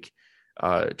especially like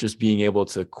just being able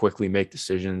to quickly make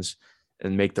decisions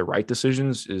and make the right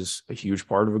decisions is a huge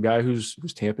part of a guy who's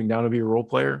tamping down to be a role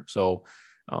player. So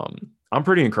I'm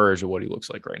pretty encouraged at what he looks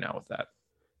like right now with that.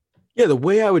 Yeah, the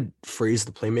way I would phrase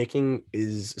the playmaking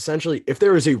is essentially if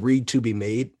there is a read to be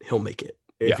made, he'll make it.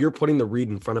 If you're putting the read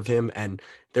in front of him and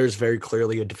there's very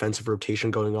clearly a defensive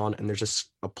rotation going on and there's just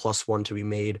a +1 to be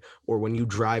made, or when you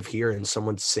drive here and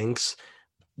someone sinks,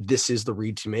 this is the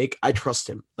read to make. I trust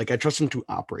him. Like I trust him to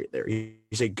operate there.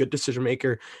 He's a good decision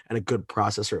maker and a good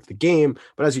processor of the game.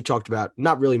 But as you talked about,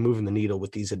 not really moving the needle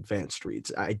with these advanced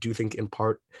reads. I do think in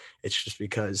part it's just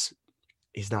because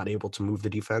he's not able to move the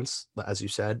defense, as you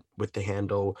said, with the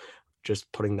handle,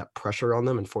 just putting that pressure on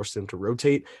them and forcing them to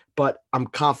rotate. But I'm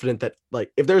confident that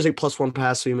like if there's a +1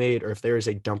 pass to be made or if there is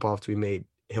a dump off to be made,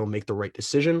 he'll make the right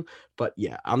decision. But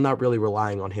yeah, I'm not really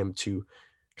relying on him to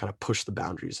kind of push the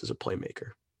boundaries as a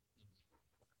playmaker.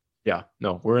 Yeah,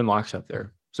 no, we're in lockstep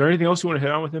there. Is there anything else you want to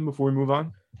hit on with him before we move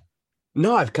on?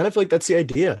 No, I kind of feel like that's the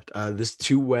idea. This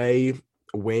two-way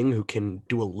wing who can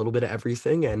do a little bit of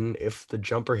everything. And if the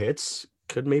jumper hits,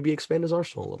 could maybe expand his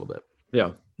arsenal a little bit.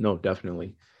 Yeah, no,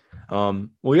 definitely. Well,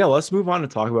 yeah, let's move on to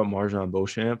talk about MarJon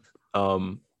Beauchamp,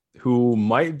 who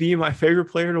might be my favorite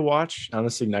player to watch on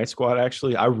this Ignite squad.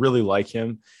 Actually, I really like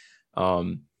him.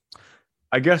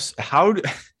 I guess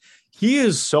he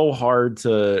is so hard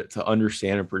to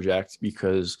understand and project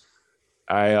because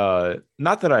I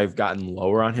not that I've gotten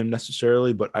lower on him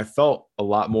necessarily, but I felt a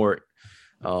lot more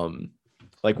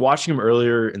like watching him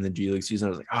earlier in the G League season. I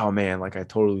was like, oh man, like I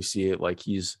totally see it. Like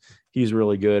he's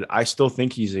really good. I still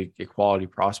think he's a quality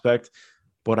prospect,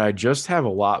 but I just have a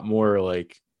lot more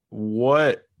like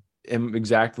what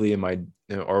exactly am I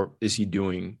or is he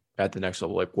doing at the next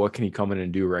level? Like what can he come in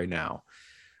and do right now?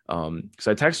 Because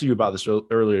I texted you about this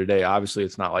earlier today. Obviously,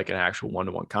 it's not like an actual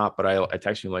one-to-one comp, but I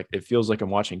texted you like it feels like I'm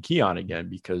watching Keon again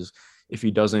because if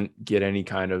he doesn't get any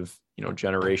kind of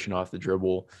generation off the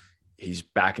dribble, he's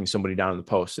backing somebody down in the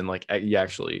post. And like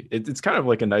it's kind of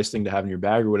like a nice thing to have in your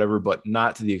bag or whatever, but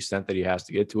not to the extent that he has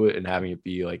to get to it and having it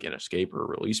be like an escape or a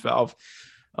release valve.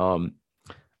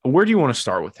 Where do you want to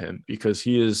start with him? Because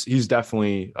he's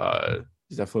definitely a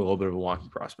little bit of a wonky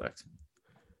prospect.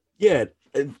 Yeah.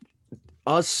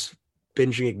 Us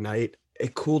binging Ignite,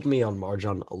 it cooled me on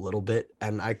MarJon a little bit.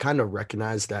 And I kind of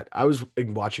recognized that I was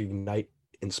watching Ignite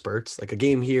in spurts, like a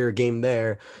game here, a game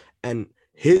there. And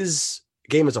his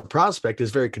game as a prospect is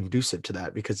very conducive to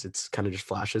that because it's kind of just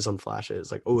flashes on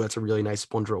flashes. Like, oh, that's a really nice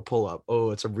one drill pull up.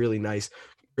 Oh, it's a really nice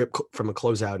rip from a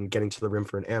closeout and getting to the rim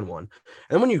for an and one.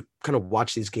 And when you kind of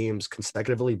watch these games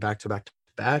consecutively back to back to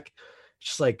back, it's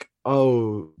just like,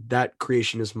 oh, that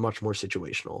creation is much more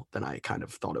situational than I kind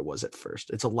of thought it was at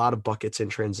first. It's a lot of buckets in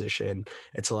transition.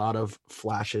 It's a lot of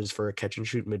flashes for a catch and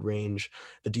shoot mid-range.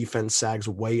 The defense sags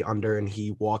way under and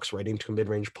he walks right into a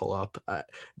mid-range pull-up.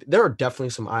 There are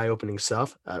definitely some eye-opening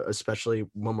stuff, especially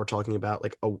when we're talking about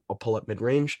like a pull-up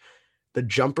mid-range. The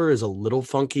jumper is a little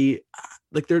funky.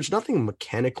 Like there's nothing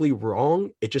mechanically wrong.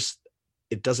 It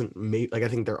doesn't make, like I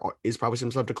think there is probably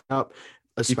some stuff to clean up.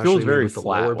 Especially he feels very with the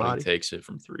flat lower when body. he takes it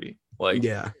from three. Like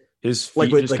his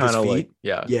feet like just kind of like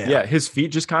his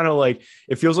feet just kind of like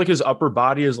it feels like his upper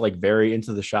body is like very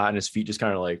into the shot and his feet just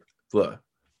kind of like look.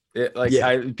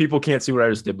 People can't see what I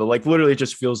just did, but like literally it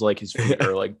just feels like his feet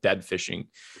are like dead fishing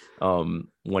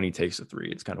when he takes a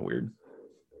three. It's kind of weird.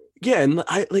 Yeah, and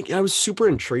I was super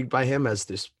intrigued by him as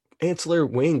this ancillary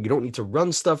wing. You don't need to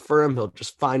run stuff for him. He'll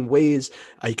just find ways.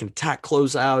 He can attack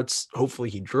closeouts. Hopefully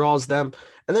he draws them.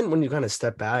 And then when you kind of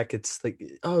step back, it's like,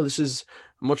 oh, this is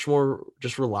much more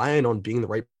just relying on being the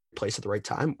right place at the right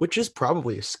time, which is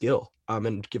probably a skill.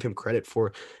 And give him credit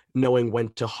for knowing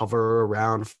when to hover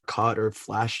around, cut or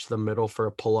flash to the middle for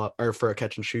a pull up or for a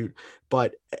catch and shoot.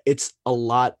 But it's a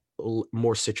lot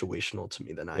more situational to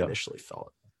me than I initially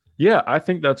thought. Yeah, I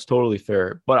think that's totally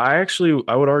fair. But I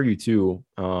would argue too,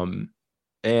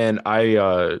 and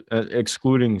I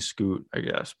excluding Scoot, I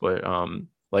guess, but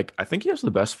like I think he has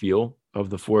the best feel of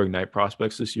the 4 Ignite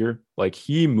prospects this year. Like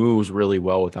he moves really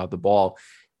well without the ball.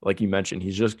 Like you mentioned,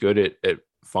 he's just good at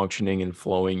functioning and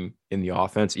flowing in the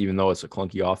offense, even though it's a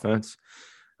clunky offense.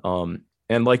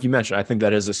 And like you mentioned, I think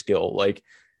that is a skill. Like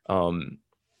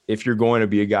if you're going to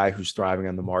be a guy who's thriving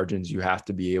on the margins, you have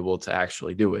to be able to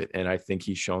actually do it. And I think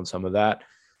he's shown some of that.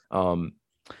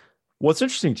 What's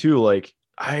interesting too, like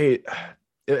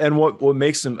and what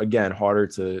makes him again harder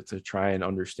to try and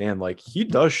understand, like he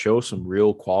does show some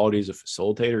real qualities as a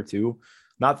facilitator too.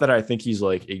 Not that I think he's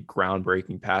like a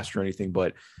groundbreaking passer or anything,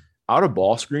 but out of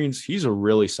ball screens, he's a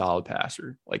really solid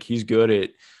passer. Like he's good at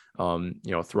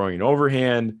throwing an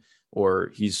overhand,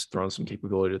 or he's thrown some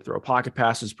capability to throw pocket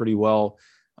passes pretty well.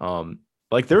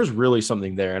 Like there's really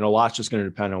something there, and a lot's just going to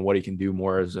depend on what he can do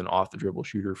more as an off the dribble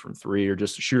shooter from three, or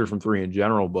just a shooter from three in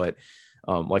general. But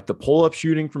like the pull up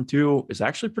shooting from two is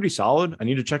actually pretty solid. I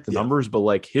need to check the numbers, but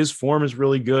like his form is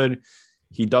really good.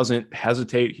 He doesn't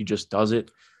hesitate. He just does it.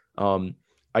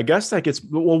 I guess that gets,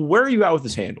 well, where are you at with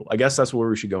his handle? I guess that's where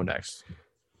we should go next.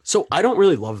 So I don't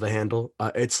really love the handle.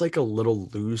 It's like a little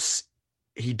loose.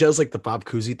 He does like the Bob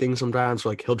Cousy thing sometimes,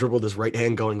 where like he'll dribble with his right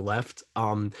hand going left.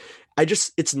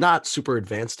 It's not super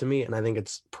advanced to me, and I think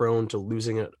it's prone to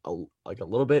losing it a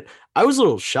little bit. I was a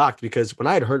little shocked because when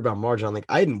I had heard about MarJon, like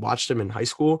I hadn't watched him in high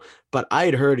school, but I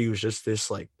had heard he was just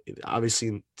this, like,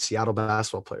 obviously Seattle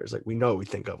basketball players. Like we know what we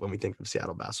think of when we think of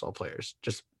Seattle basketball players,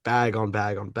 just bag on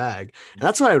bag on bag. And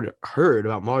that's what I heard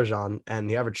about MarJon, and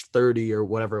he averaged 30 or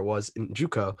whatever it was in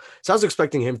JUCO. So I was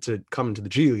expecting him to come into the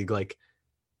G League like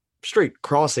straight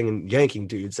crossing and yanking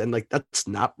dudes, and like that's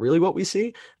not really what we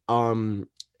see.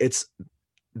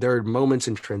 There are moments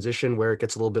in transition where it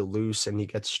gets a little bit loose and he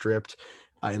gets stripped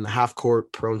in the half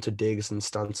court, prone to digs and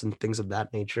stunts and things of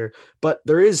that nature. But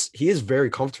he is very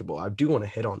comfortable. I do want to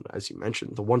hit on, as you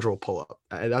mentioned, the one dribble pull up.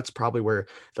 That's probably where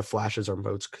the flashes are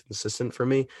most consistent for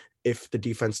me. If the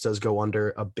defense does go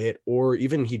under a bit, or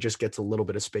even he just gets a little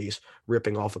bit of space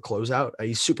ripping off a closeout,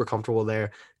 he's super comfortable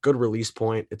there. Good release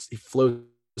point. He flows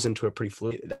into it pretty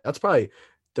fluid. That's probably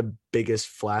the biggest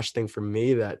flash thing for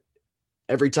me, that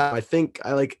every time I think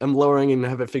I'm lowering and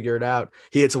have it figured out,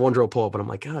 he hits a one dribble pull up and I'm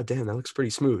like, oh damn, that looks pretty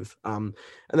smooth. And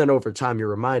then over time you're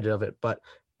reminded of it. But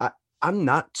I'm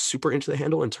not super into the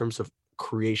handle in terms of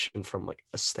creation from like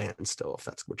a standstill, if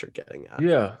that's what you're getting at.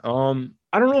 Yeah.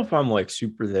 I don't know if I'm like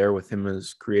super there with him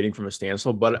as creating from a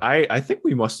standstill, but I think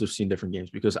we must have seen different games,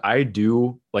 because I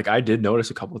did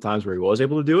notice a couple of times where he was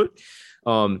able to do it.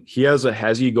 He has a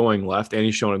hezzy going left, and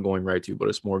he's showing it going right too, but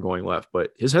it's more going left.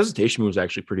 But his hesitation move is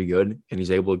actually pretty good, and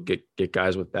he's able to get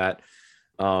guys with that.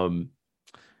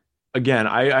 Again,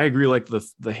 I agree. Like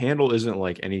the handle isn't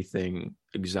like anything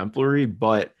exemplary,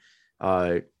 but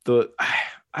I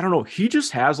don't know. He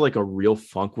just has like a real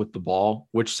funk with the ball,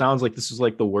 which sounds like this is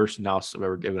like the worst analysis I've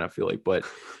ever given, I feel like, but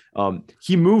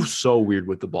he moves so weird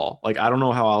with the ball. Like, I don't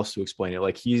know how else to explain it.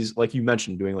 Like he's, like you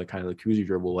mentioned, doing like kind of the Cousy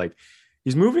dribble. Like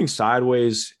he's moving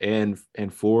sideways and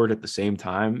forward at the same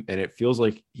time. And it feels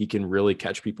like he can really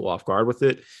catch people off guard with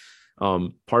it.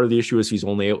 Part of the issue is he's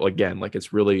only able, again, like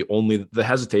it's really only the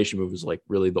hesitation move is like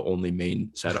really the only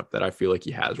main setup that I feel like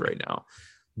he has right now,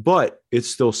 but it's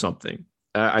still something.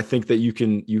 I think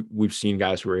that we've seen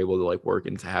guys who are able to like work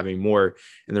into having more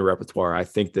in their repertoire. I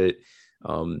think that,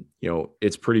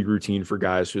 it's pretty routine for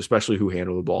guys especially who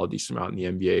handle the ball a decent amount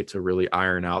in the NBA, to really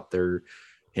iron out their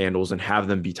handles and have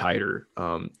them be tighter.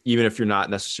 Even if you're not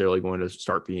necessarily going to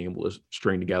start being able to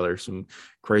string together some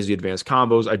crazy advanced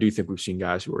combos, I do think we've seen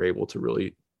guys who are able to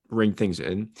really ring things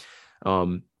in.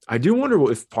 I do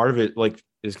wonder if part of it like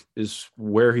is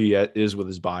where he is with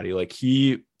his body. Like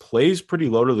he plays pretty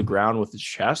low to the ground with his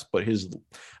chest, but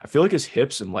I feel like his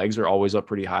hips and legs are always up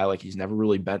pretty high. Like he's never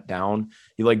really bent down.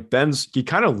 He like bends, he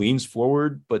kind of leans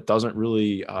forward, but doesn't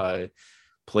really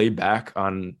play back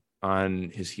on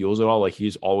his heels at all. Like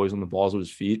he's always on the balls of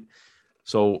his feet.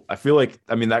 So I feel like,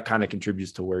 that kind of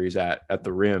contributes to where he's at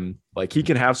the rim. Like he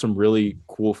can have some really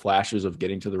cool flashes of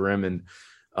getting to the rim,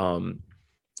 and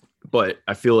but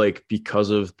I feel like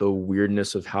because of the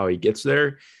weirdness of how he gets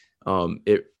there,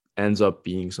 it ends up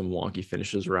being some wonky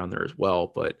finishes around there as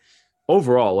well. But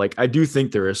overall, like I do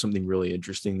think there is something really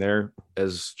interesting there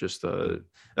as just and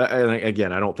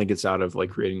again, I don't think it's out of like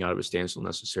creating out of a standstill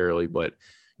necessarily, but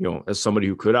as somebody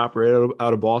who could operate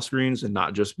out of ball screens and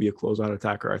not just be a closeout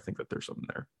attacker, I think that there's something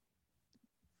there.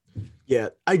 Yeah,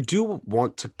 I do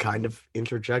want to kind of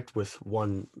interject with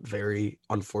one very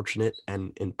unfortunate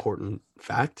and important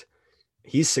fact.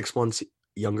 He's 6 months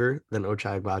younger than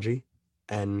Ochai Agbaji,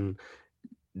 and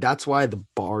that's why the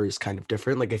bar is kind of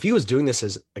different. Like if he was doing this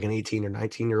as like an 18 or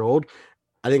 19-year-old,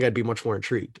 I think I'd be much more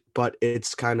intrigued. But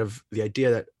it's kind of the idea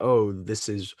that, this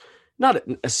is not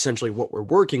essentially what we're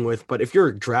working with, but if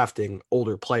you're drafting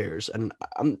older players, and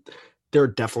there are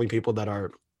definitely people that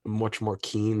are much more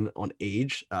keen on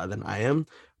age than I am,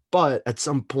 but at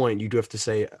some point you do have to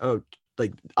say,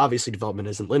 like obviously development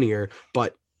isn't linear,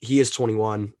 but he is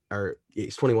 21, or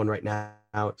he's 21 right now.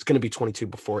 It's going to be 22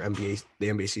 before the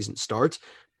NBA season starts.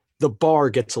 the bar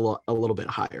gets a little bit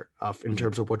higher in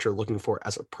terms of what you're looking for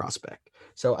as a prospect.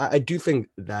 So I do think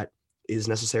that is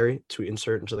necessary to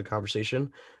insert into the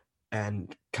conversation,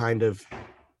 and kind of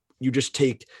you just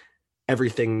take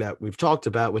everything that we've talked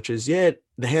about, which is, the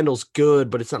handle's good,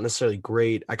 but it's not necessarily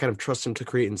great. I kind of trust him to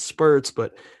create in spurts,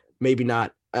 but maybe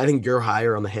not. I think you're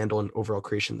higher on the handle and overall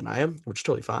creation than I am, which is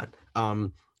totally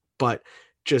fine. But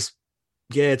just,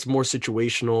 it's more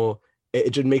situational.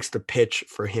 It just makes the pitch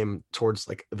for him towards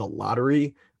like the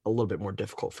lottery a little bit more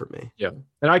difficult for me. Yeah.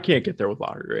 And I can't get there with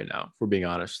lottery right now, if we're being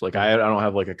honest. Like I don't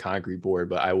have like a concrete board,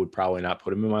 but I would probably not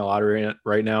put him in my lottery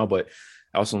right now. But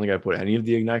I also don't think I put any of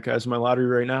the Ignite guys in my lottery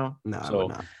right now. No, so,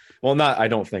 not. Well, I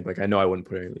don't think, like, I know I wouldn't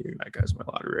put any of the Ignite guys in my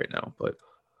lottery right now, but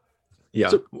yeah.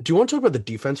 So do you want to talk about the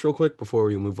defense real quick before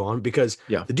we move on? Because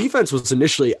the defense was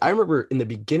initially, I remember in the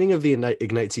beginning of the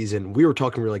Ignite season, we were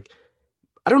talking, we were like,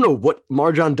 I don't know what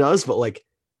Marjan does, but like,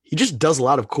 he just does a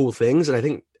lot of cool things. And I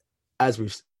think, as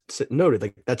we've noted,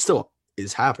 like, that still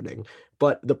is happening.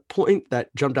 But the point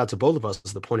that jumped out to both of us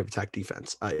is the point of attack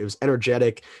defense. It was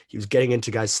energetic. He was getting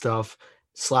into guys' stuff,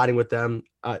 sliding with them.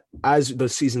 As the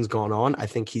season's gone on, I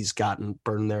think he's gotten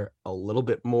burned there a little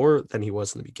bit more than he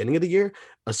was in the beginning of the year,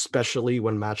 especially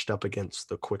when matched up against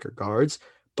the quicker guards.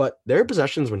 But there are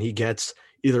possessions when he gets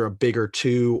either a bigger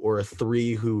 2 or a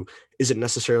 3 who isn't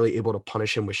necessarily able to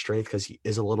punish him with strength because he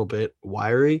is a little bit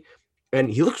wiry, and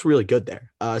he looks really good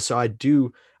there. So I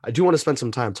do want to spend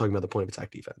some time talking about the point of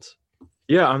attack defense.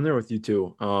 Yeah, I'm there with you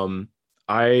too.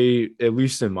 I, at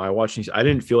least in my watching, I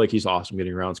didn't feel like he's awesome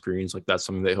getting around screens. Like, that's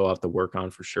something that he'll have to work on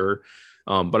for sure.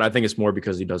 But I think it's more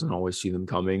because he doesn't always see them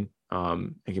coming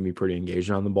and can be pretty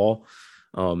engaged on the ball.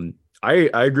 I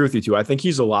agree with you too. I think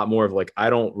he's a lot more of like, I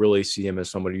don't really see him as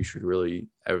somebody who should really,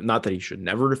 not that he should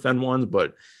never defend ones,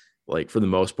 but like for the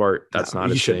most part, that's not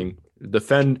his thing.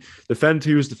 Defend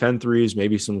 2s, defend 3s,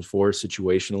 maybe some 4s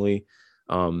situationally.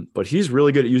 But he's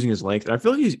really good at using his length. And I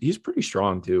feel like he's pretty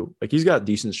strong too. Like, he's got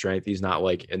decent strength. He's not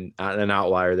like an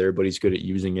outlier there, but he's good at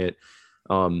using it.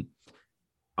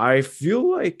 I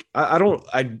feel like I don't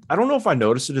know if I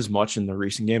noticed it as much in the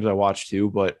recent games I watched too,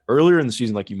 but earlier in the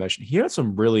season, like you mentioned, he had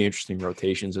some really interesting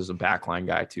rotations as a backline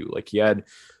guy too. Like, he had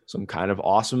some kind of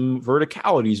awesome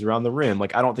verticalities around the rim.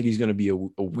 Like, I don't think he's going to be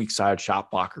a weak side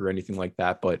shot blocker or anything like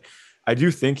that, but I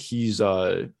do think he's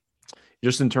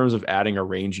just in terms of adding a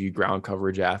rangy ground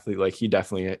coverage athlete, like, he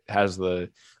definitely has the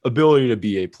ability to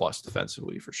be a plus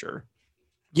defensively for sure.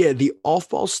 Yeah, the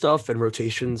off-ball stuff and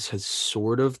rotations has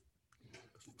sort of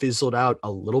fizzled out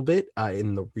a little bit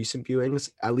in the recent viewings,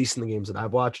 at least in the games that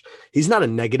I've watched. He's not a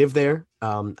negative there.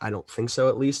 I don't think so,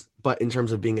 at least. But in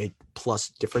terms of being a plus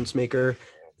difference maker,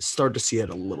 start to see it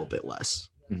a little bit less.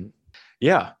 Mm-hmm.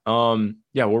 Yeah.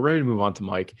 We're ready to move on to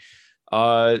Mike.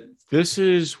 This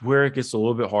is where it gets a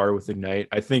little bit harder with Ignite.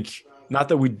 I think, not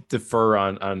that we defer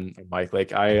on Mike.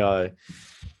 Like, I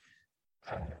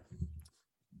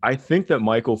think that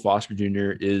Michael Foster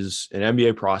Jr. is an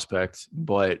NBA prospect,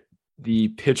 but the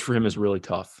pitch for him is really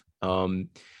tough. And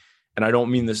I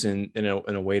don't mean this in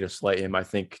a way to slight him. I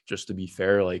think, just to be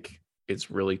fair, like,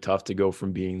 it's really tough to go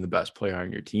from being the best player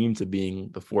on your team to being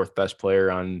the 4th best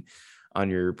player on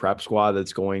your prep squad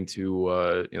that's going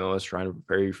to, that's trying to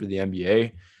prepare you for the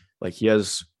NBA. Like, he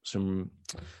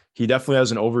definitely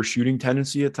has an overshooting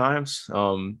tendency at times.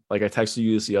 Like, I texted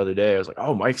you this the other day. I was like,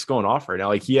 oh, Mike's going off right now.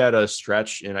 Like, he had a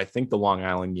stretch in, I think, the Long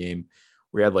Island game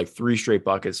where he had like 3 straight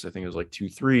buckets. I think it was like 2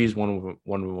 threes. One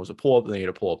of them was a pull-up, and then he had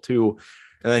a pull-up 2.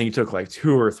 And then he took like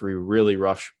 2 or 3 really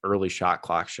rough early shot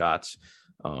clock shots.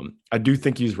 I do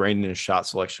think he's reining in his shot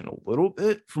selection a little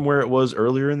bit from where it was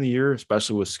earlier in the year,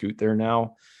 especially with Scoot there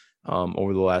now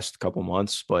over the last couple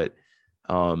months. But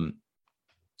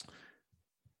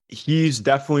he's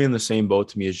definitely in the same boat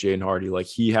to me as Jaden Hardy. Like,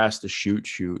 he has to shoot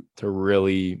to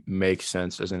really make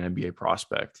sense as an NBA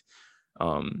prospect.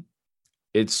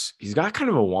 He's got kind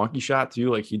of a wonky shot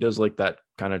too. Like, he does like that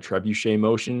kind of trebuchet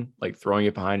motion, like throwing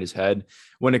it behind his head.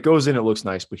 When it goes in, it looks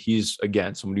nice, but he's,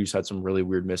 again, somebody who's had some really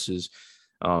weird misses.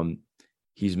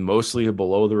 He's mostly a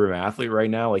below the rim athlete right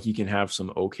now. Like, he can have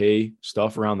some okay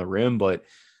stuff around the rim, but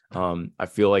I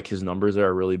feel like his numbers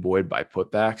are really buoyed by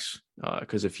putbacks.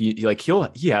 Cause if he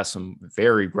has some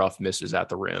very rough misses at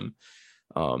the rim.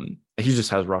 He just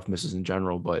has rough misses in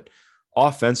general, but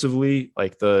offensively,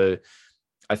 like,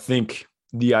 I think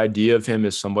the idea of him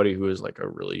is somebody who is like a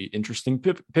really interesting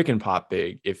pick and pop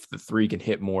big. If the 3 can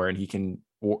hit more and he can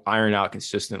iron out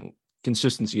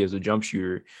consistency as a jump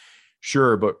shooter,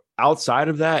 sure. But outside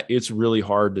of that, it's really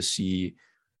hard to see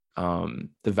the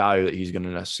value that he's going to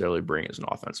necessarily bring as an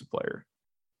offensive player.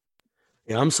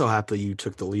 Yeah, I'm so happy you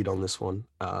took the lead on this one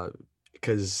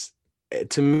because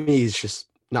to me, he's just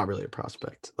not really a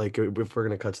prospect. Like if we're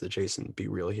gonna cut to the chase and be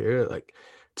real here, like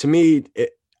to me,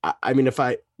 I mean,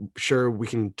 sure we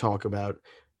can talk about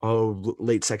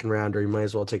late second round or you might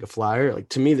as well take a flyer. Like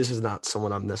to me, this is not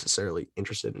someone I'm necessarily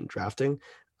interested in drafting.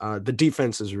 The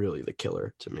defense is really the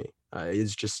killer to me.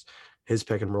 It's just his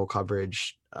pick and roll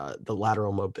coverage, the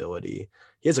lateral mobility.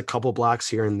 He has a couple blocks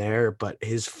here and there, but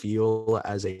his feel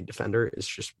as a defender is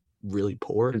just really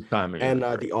poor. His timing And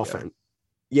is the offense,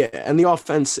 and the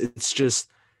offense, it's just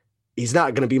he's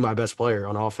not going to be my best player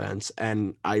on offense,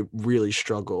 and I really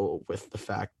struggle with the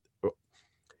fact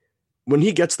when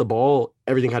he gets the ball,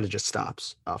 everything kind of just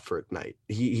stops for Ignite.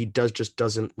 He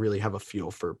doesn't really have a feel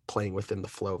for playing within the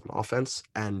flow of an offense.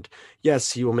 And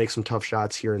yes, he will make some tough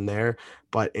shots here and there,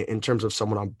 but in terms of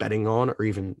someone I'm betting on or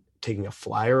even taking a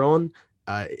flyer on,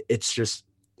 it's just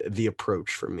the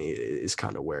approach for me is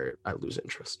kind of where I lose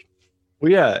interest.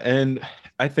 Well, yeah, and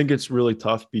I think it's really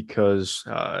tough because,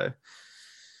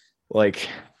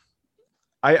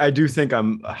 I do think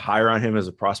I'm higher on him as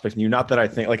a prospect than you. Not that I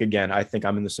think, again, I think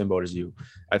I'm in the same boat as you.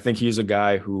 I think he's a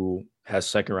guy who has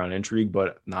second round intrigue,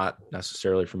 but not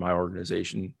necessarily for my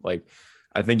organization. Like,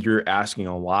 I think you're asking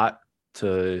a lot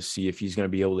to see if he's going to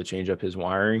be able to change up his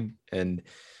wiring and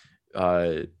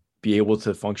be able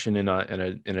to function in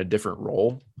a different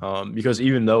role. Because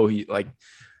even though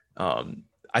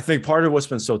I think part of what's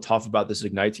been so tough about this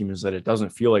Ignite team is that it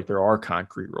doesn't feel like there are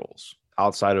concrete roles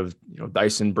outside of,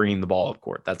 Dyson bringing the ball up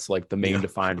court. That's like the main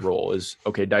defined role is,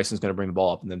 okay, Dyson's going to bring the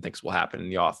ball up and then things will happen in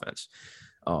the offense.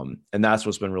 And that's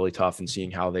what's been really tough and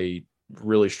seeing how they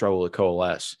really struggle to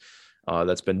coalesce.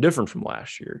 That's been different from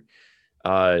last year.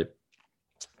 I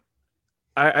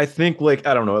think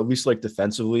I don't know, at least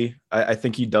defensively, I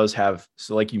think he does have,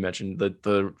 so like you mentioned,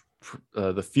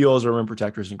 the feel as a rim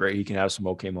protector isn't great. He can have some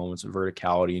okay moments of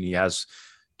verticality and he has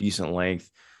decent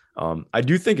length. I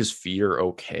do think his feet are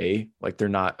okay. They're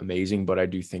not amazing, but I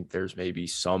do think there's maybe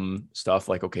some stuff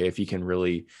okay, if he can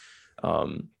really,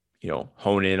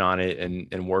 hone in on it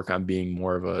and work on being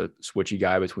more of a switchy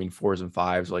guy between 4s and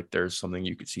 5s, there's something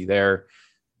you could see there.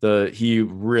 He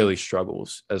really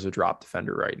struggles as a drop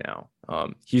defender right now.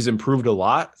 He's improved a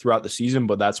lot throughout the season,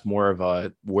 but that's more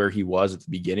of where he was at the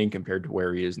beginning compared to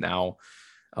where he is now.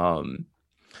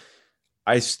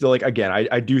 I still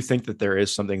I do think that there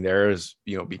is something there as,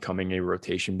 becoming a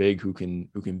rotation big who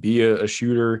can be a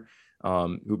shooter,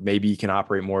 who maybe can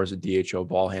operate more as a DHO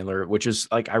ball handler, which is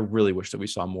I really wish that we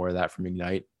saw more of that from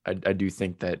Ignite. I do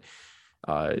think that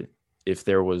if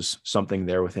there was something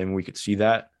there with him, we could see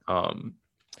that.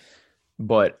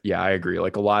 But yeah, I agree.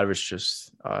 A lot of it's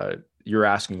just you're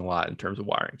asking a lot in terms of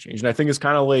wiring change. And I think it's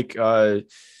kind of looking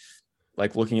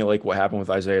at what happened with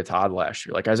Isaiah Todd last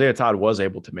year. Isaiah Todd was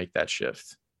able to make that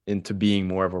shift into being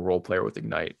more of a role player with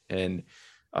Ignite. And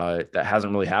that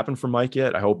hasn't really happened for Mike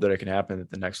yet. I hope that it can happen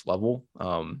at the next level.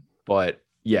 But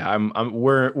yeah,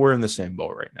 we're in the same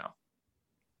boat right now.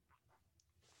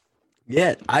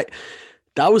 Yeah,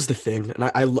 that was the thing.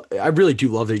 And I really do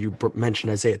love that you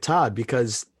mentioned Isaiah Todd,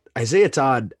 because Isaiah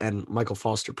Todd and Michael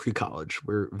Foster pre-college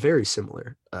were very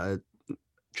similar.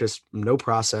 Just no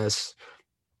process,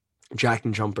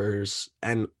 jacking jumpers,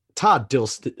 and Todd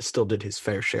still did his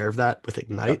fair share of that with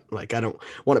Ignite. I don't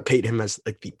want to paint him as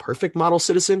the perfect model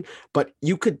citizen, but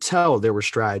you could tell there were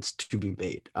strides to be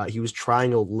made. He was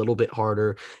trying a little bit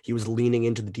harder. He was leaning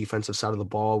into the defensive side of the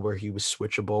ball where he was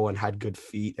switchable and had good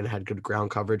feet and had good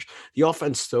ground coverage. The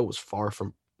offense still was far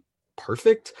from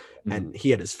perfect, and he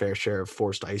had his fair share of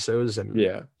forced ISOs and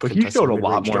but he showed a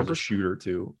lot more as a shooter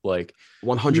too.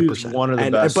 100%. One of the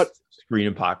best screen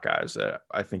and pop guys that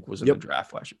I think was in the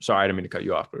draft last year. Sorry, I didn't mean to cut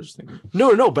you off, but I was just thinking.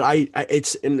 No, but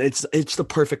it's the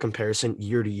perfect comparison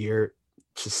year to year.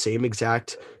 It's the same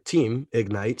exact team,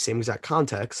 Ignite, same exact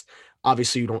context.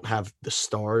 Obviously, you don't have the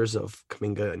stars of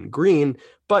Kuminga and Green,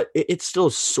 but it's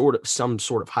still some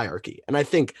sort of hierarchy. And I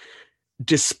think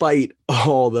despite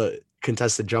all the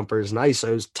contested jumpers and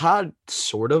ISOs, Todd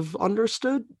sort of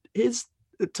understood his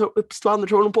spot on the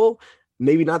totem pole.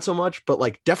 Maybe not so much, but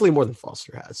definitely more than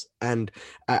Foster has. And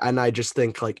I just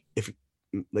think if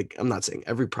I'm not saying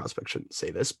every prospect shouldn't say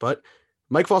this, but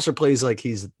Mike Foster plays like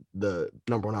he's the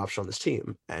number one option on this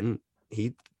team, and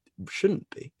he shouldn't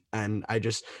be. And I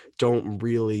just don't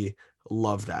really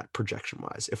love that projection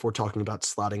wise. If we're talking about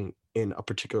slotting in a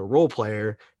particular role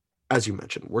player, as you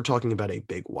mentioned, we're talking about a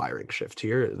big wiring shift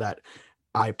here that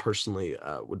I personally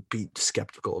would be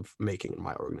skeptical of making in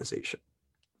my organization.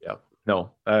 Yeah,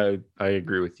 no, I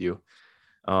agree with you.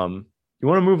 You want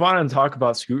to move on and talk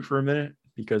about Scoot for a minute,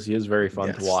 because he is very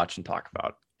fun to watch and talk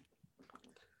about.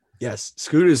 Yes,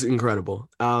 Scoot is incredible.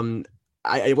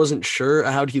 I wasn't sure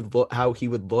how he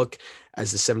would look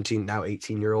as the 17, now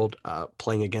 18-year-old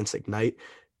playing against Ignite.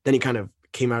 Then he kind of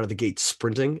came out of the gate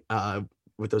sprinting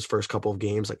with those first couple of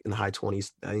games, like in the high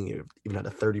 20s. I think he even had a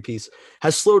 30 piece.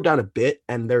 Has slowed down a bit,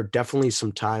 and there are definitely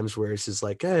some times where it's just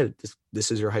like,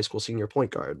 this is your high school senior point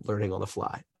guard learning on the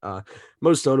fly.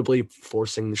 Most notably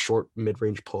forcing the short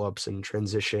mid-range pull-ups in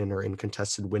transition or in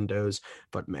contested windows.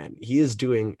 But man, he is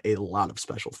doing a lot of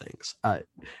special things.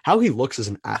 How he looks as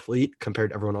an athlete compared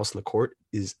to everyone else in the court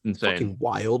is insane. Fucking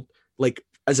wild. Like,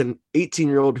 as an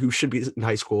 18-year-old who should be in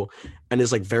high school and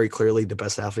is like very clearly the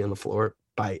best athlete on the floor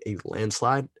by a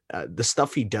landslide, the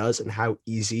stuff he does and how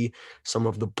easy some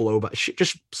of the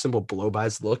just simple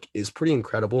blow-bys look is pretty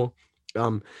incredible.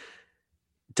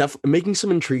 Definitely making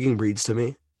some intriguing reads to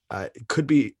me.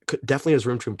 Definitely has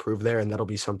room to improve there, and that'll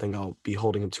be something I'll be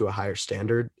holding him to a higher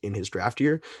standard in his draft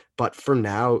year. But for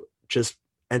now, just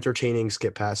entertaining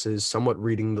skip passes, somewhat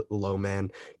reading the low man,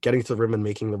 getting to the rim and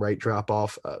making the right drop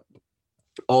off,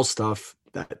 all stuff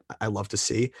that I love to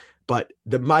see. But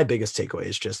my biggest takeaway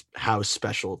is just how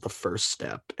special the first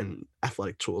step and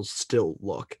athletic tools still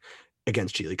look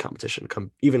against G League competition,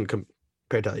 even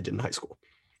compared to how they did in high school.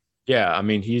 Yeah, I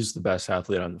mean, he's the best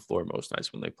athlete on the floor most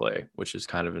nights when they play, which is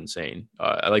kind of insane.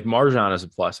 Like MarJon is a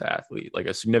plus athlete, like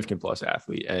a significant plus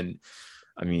athlete. And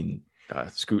I mean,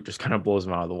 Scoot just kind of blows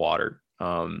him out of the water.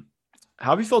 How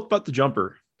have you felt about the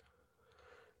jumper?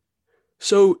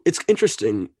 So it's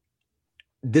interesting.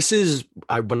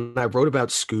 When I wrote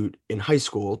about Scoot in high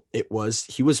school, he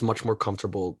was much more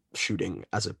comfortable shooting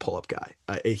as a pull-up guy.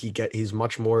 He's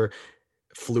much more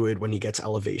fluid when he gets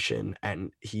elevation,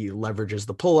 and he leverages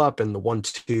the pull-up and the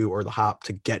 1-2 or the hop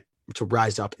to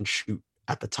rise up and shoot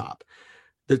at the top.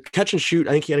 The catch and shoot,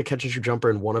 I think he had a catch and shoot jumper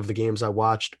in one of the games I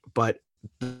watched, but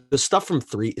the stuff from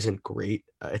three isn't great.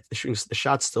 The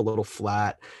shot's still a little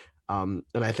flat. And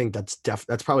I think that's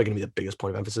probably going to be the biggest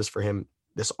point of emphasis for him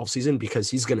this offseason, because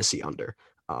he's going to see under.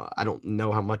 I don't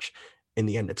know how much in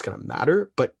the end it's going to matter,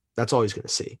 but that's all he's going to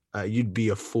see. You'd be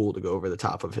a fool to go over the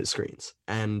top of his screens.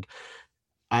 And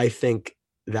I think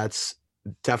that's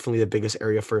definitely the biggest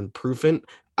area for improvement.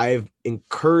 I've been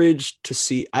encouraged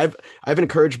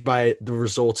by the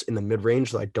results in the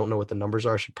mid-range, though I don't know what the numbers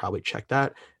are. I should probably check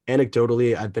that.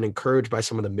 Anecdotally, I've been encouraged by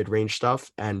some of the mid-range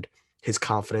stuff and his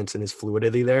confidence and his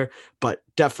fluidity there, but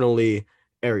definitely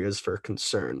areas for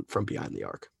concern from behind the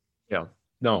arc. Yeah,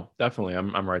 no, definitely.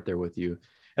 I'm right there with you.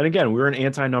 And again, we're an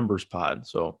anti-numbers pod,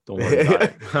 so don't worry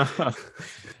about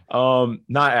it.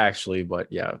 Not actually,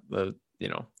 but yeah, the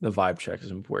vibe check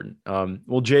is important.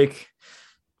 Well, Jake,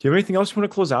 do you have anything else you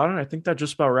want to close out on? I think that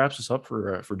just about wraps us up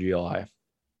for GLI.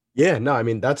 Yeah, no, I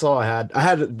mean, that's all I had. I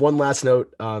had one last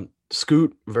note.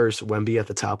 Scoot versus Wemby at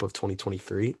the top of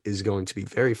 2023 is going to be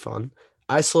very fun.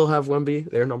 I still have Wemby,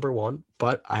 they're number one,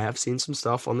 but I have seen some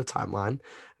stuff on the timeline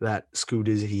that Scoot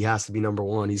he has to be number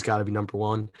one. He's got to be number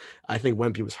one. I think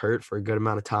Wemby was hurt for a good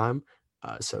amount of time.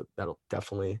 So that'll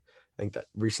definitely, I think that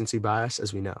recency bias,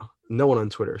 as we know, no one on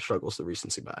Twitter struggles with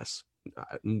recency bias.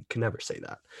 I can never say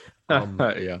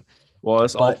that. Yeah. Well,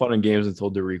 it's all fun and games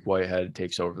until Dariq Whitehead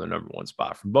takes over the number one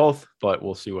spot from both, but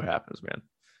we'll see what happens, man.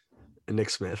 Nick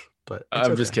Smith, but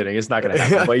I'm just kidding. It's not going to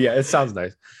happen, but yeah, it sounds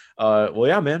nice. Well,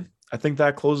 yeah, man. I think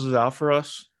that closes out for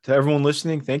us. To everyone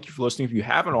listening, thank you for listening. If you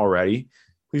haven't already,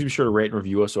 please be sure to rate and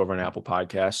review us over on Apple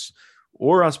Podcasts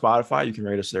or on Spotify. You can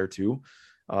rate us there too.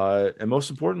 And most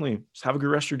importantly, just have a good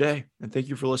rest of your day. And thank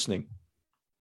you for listening.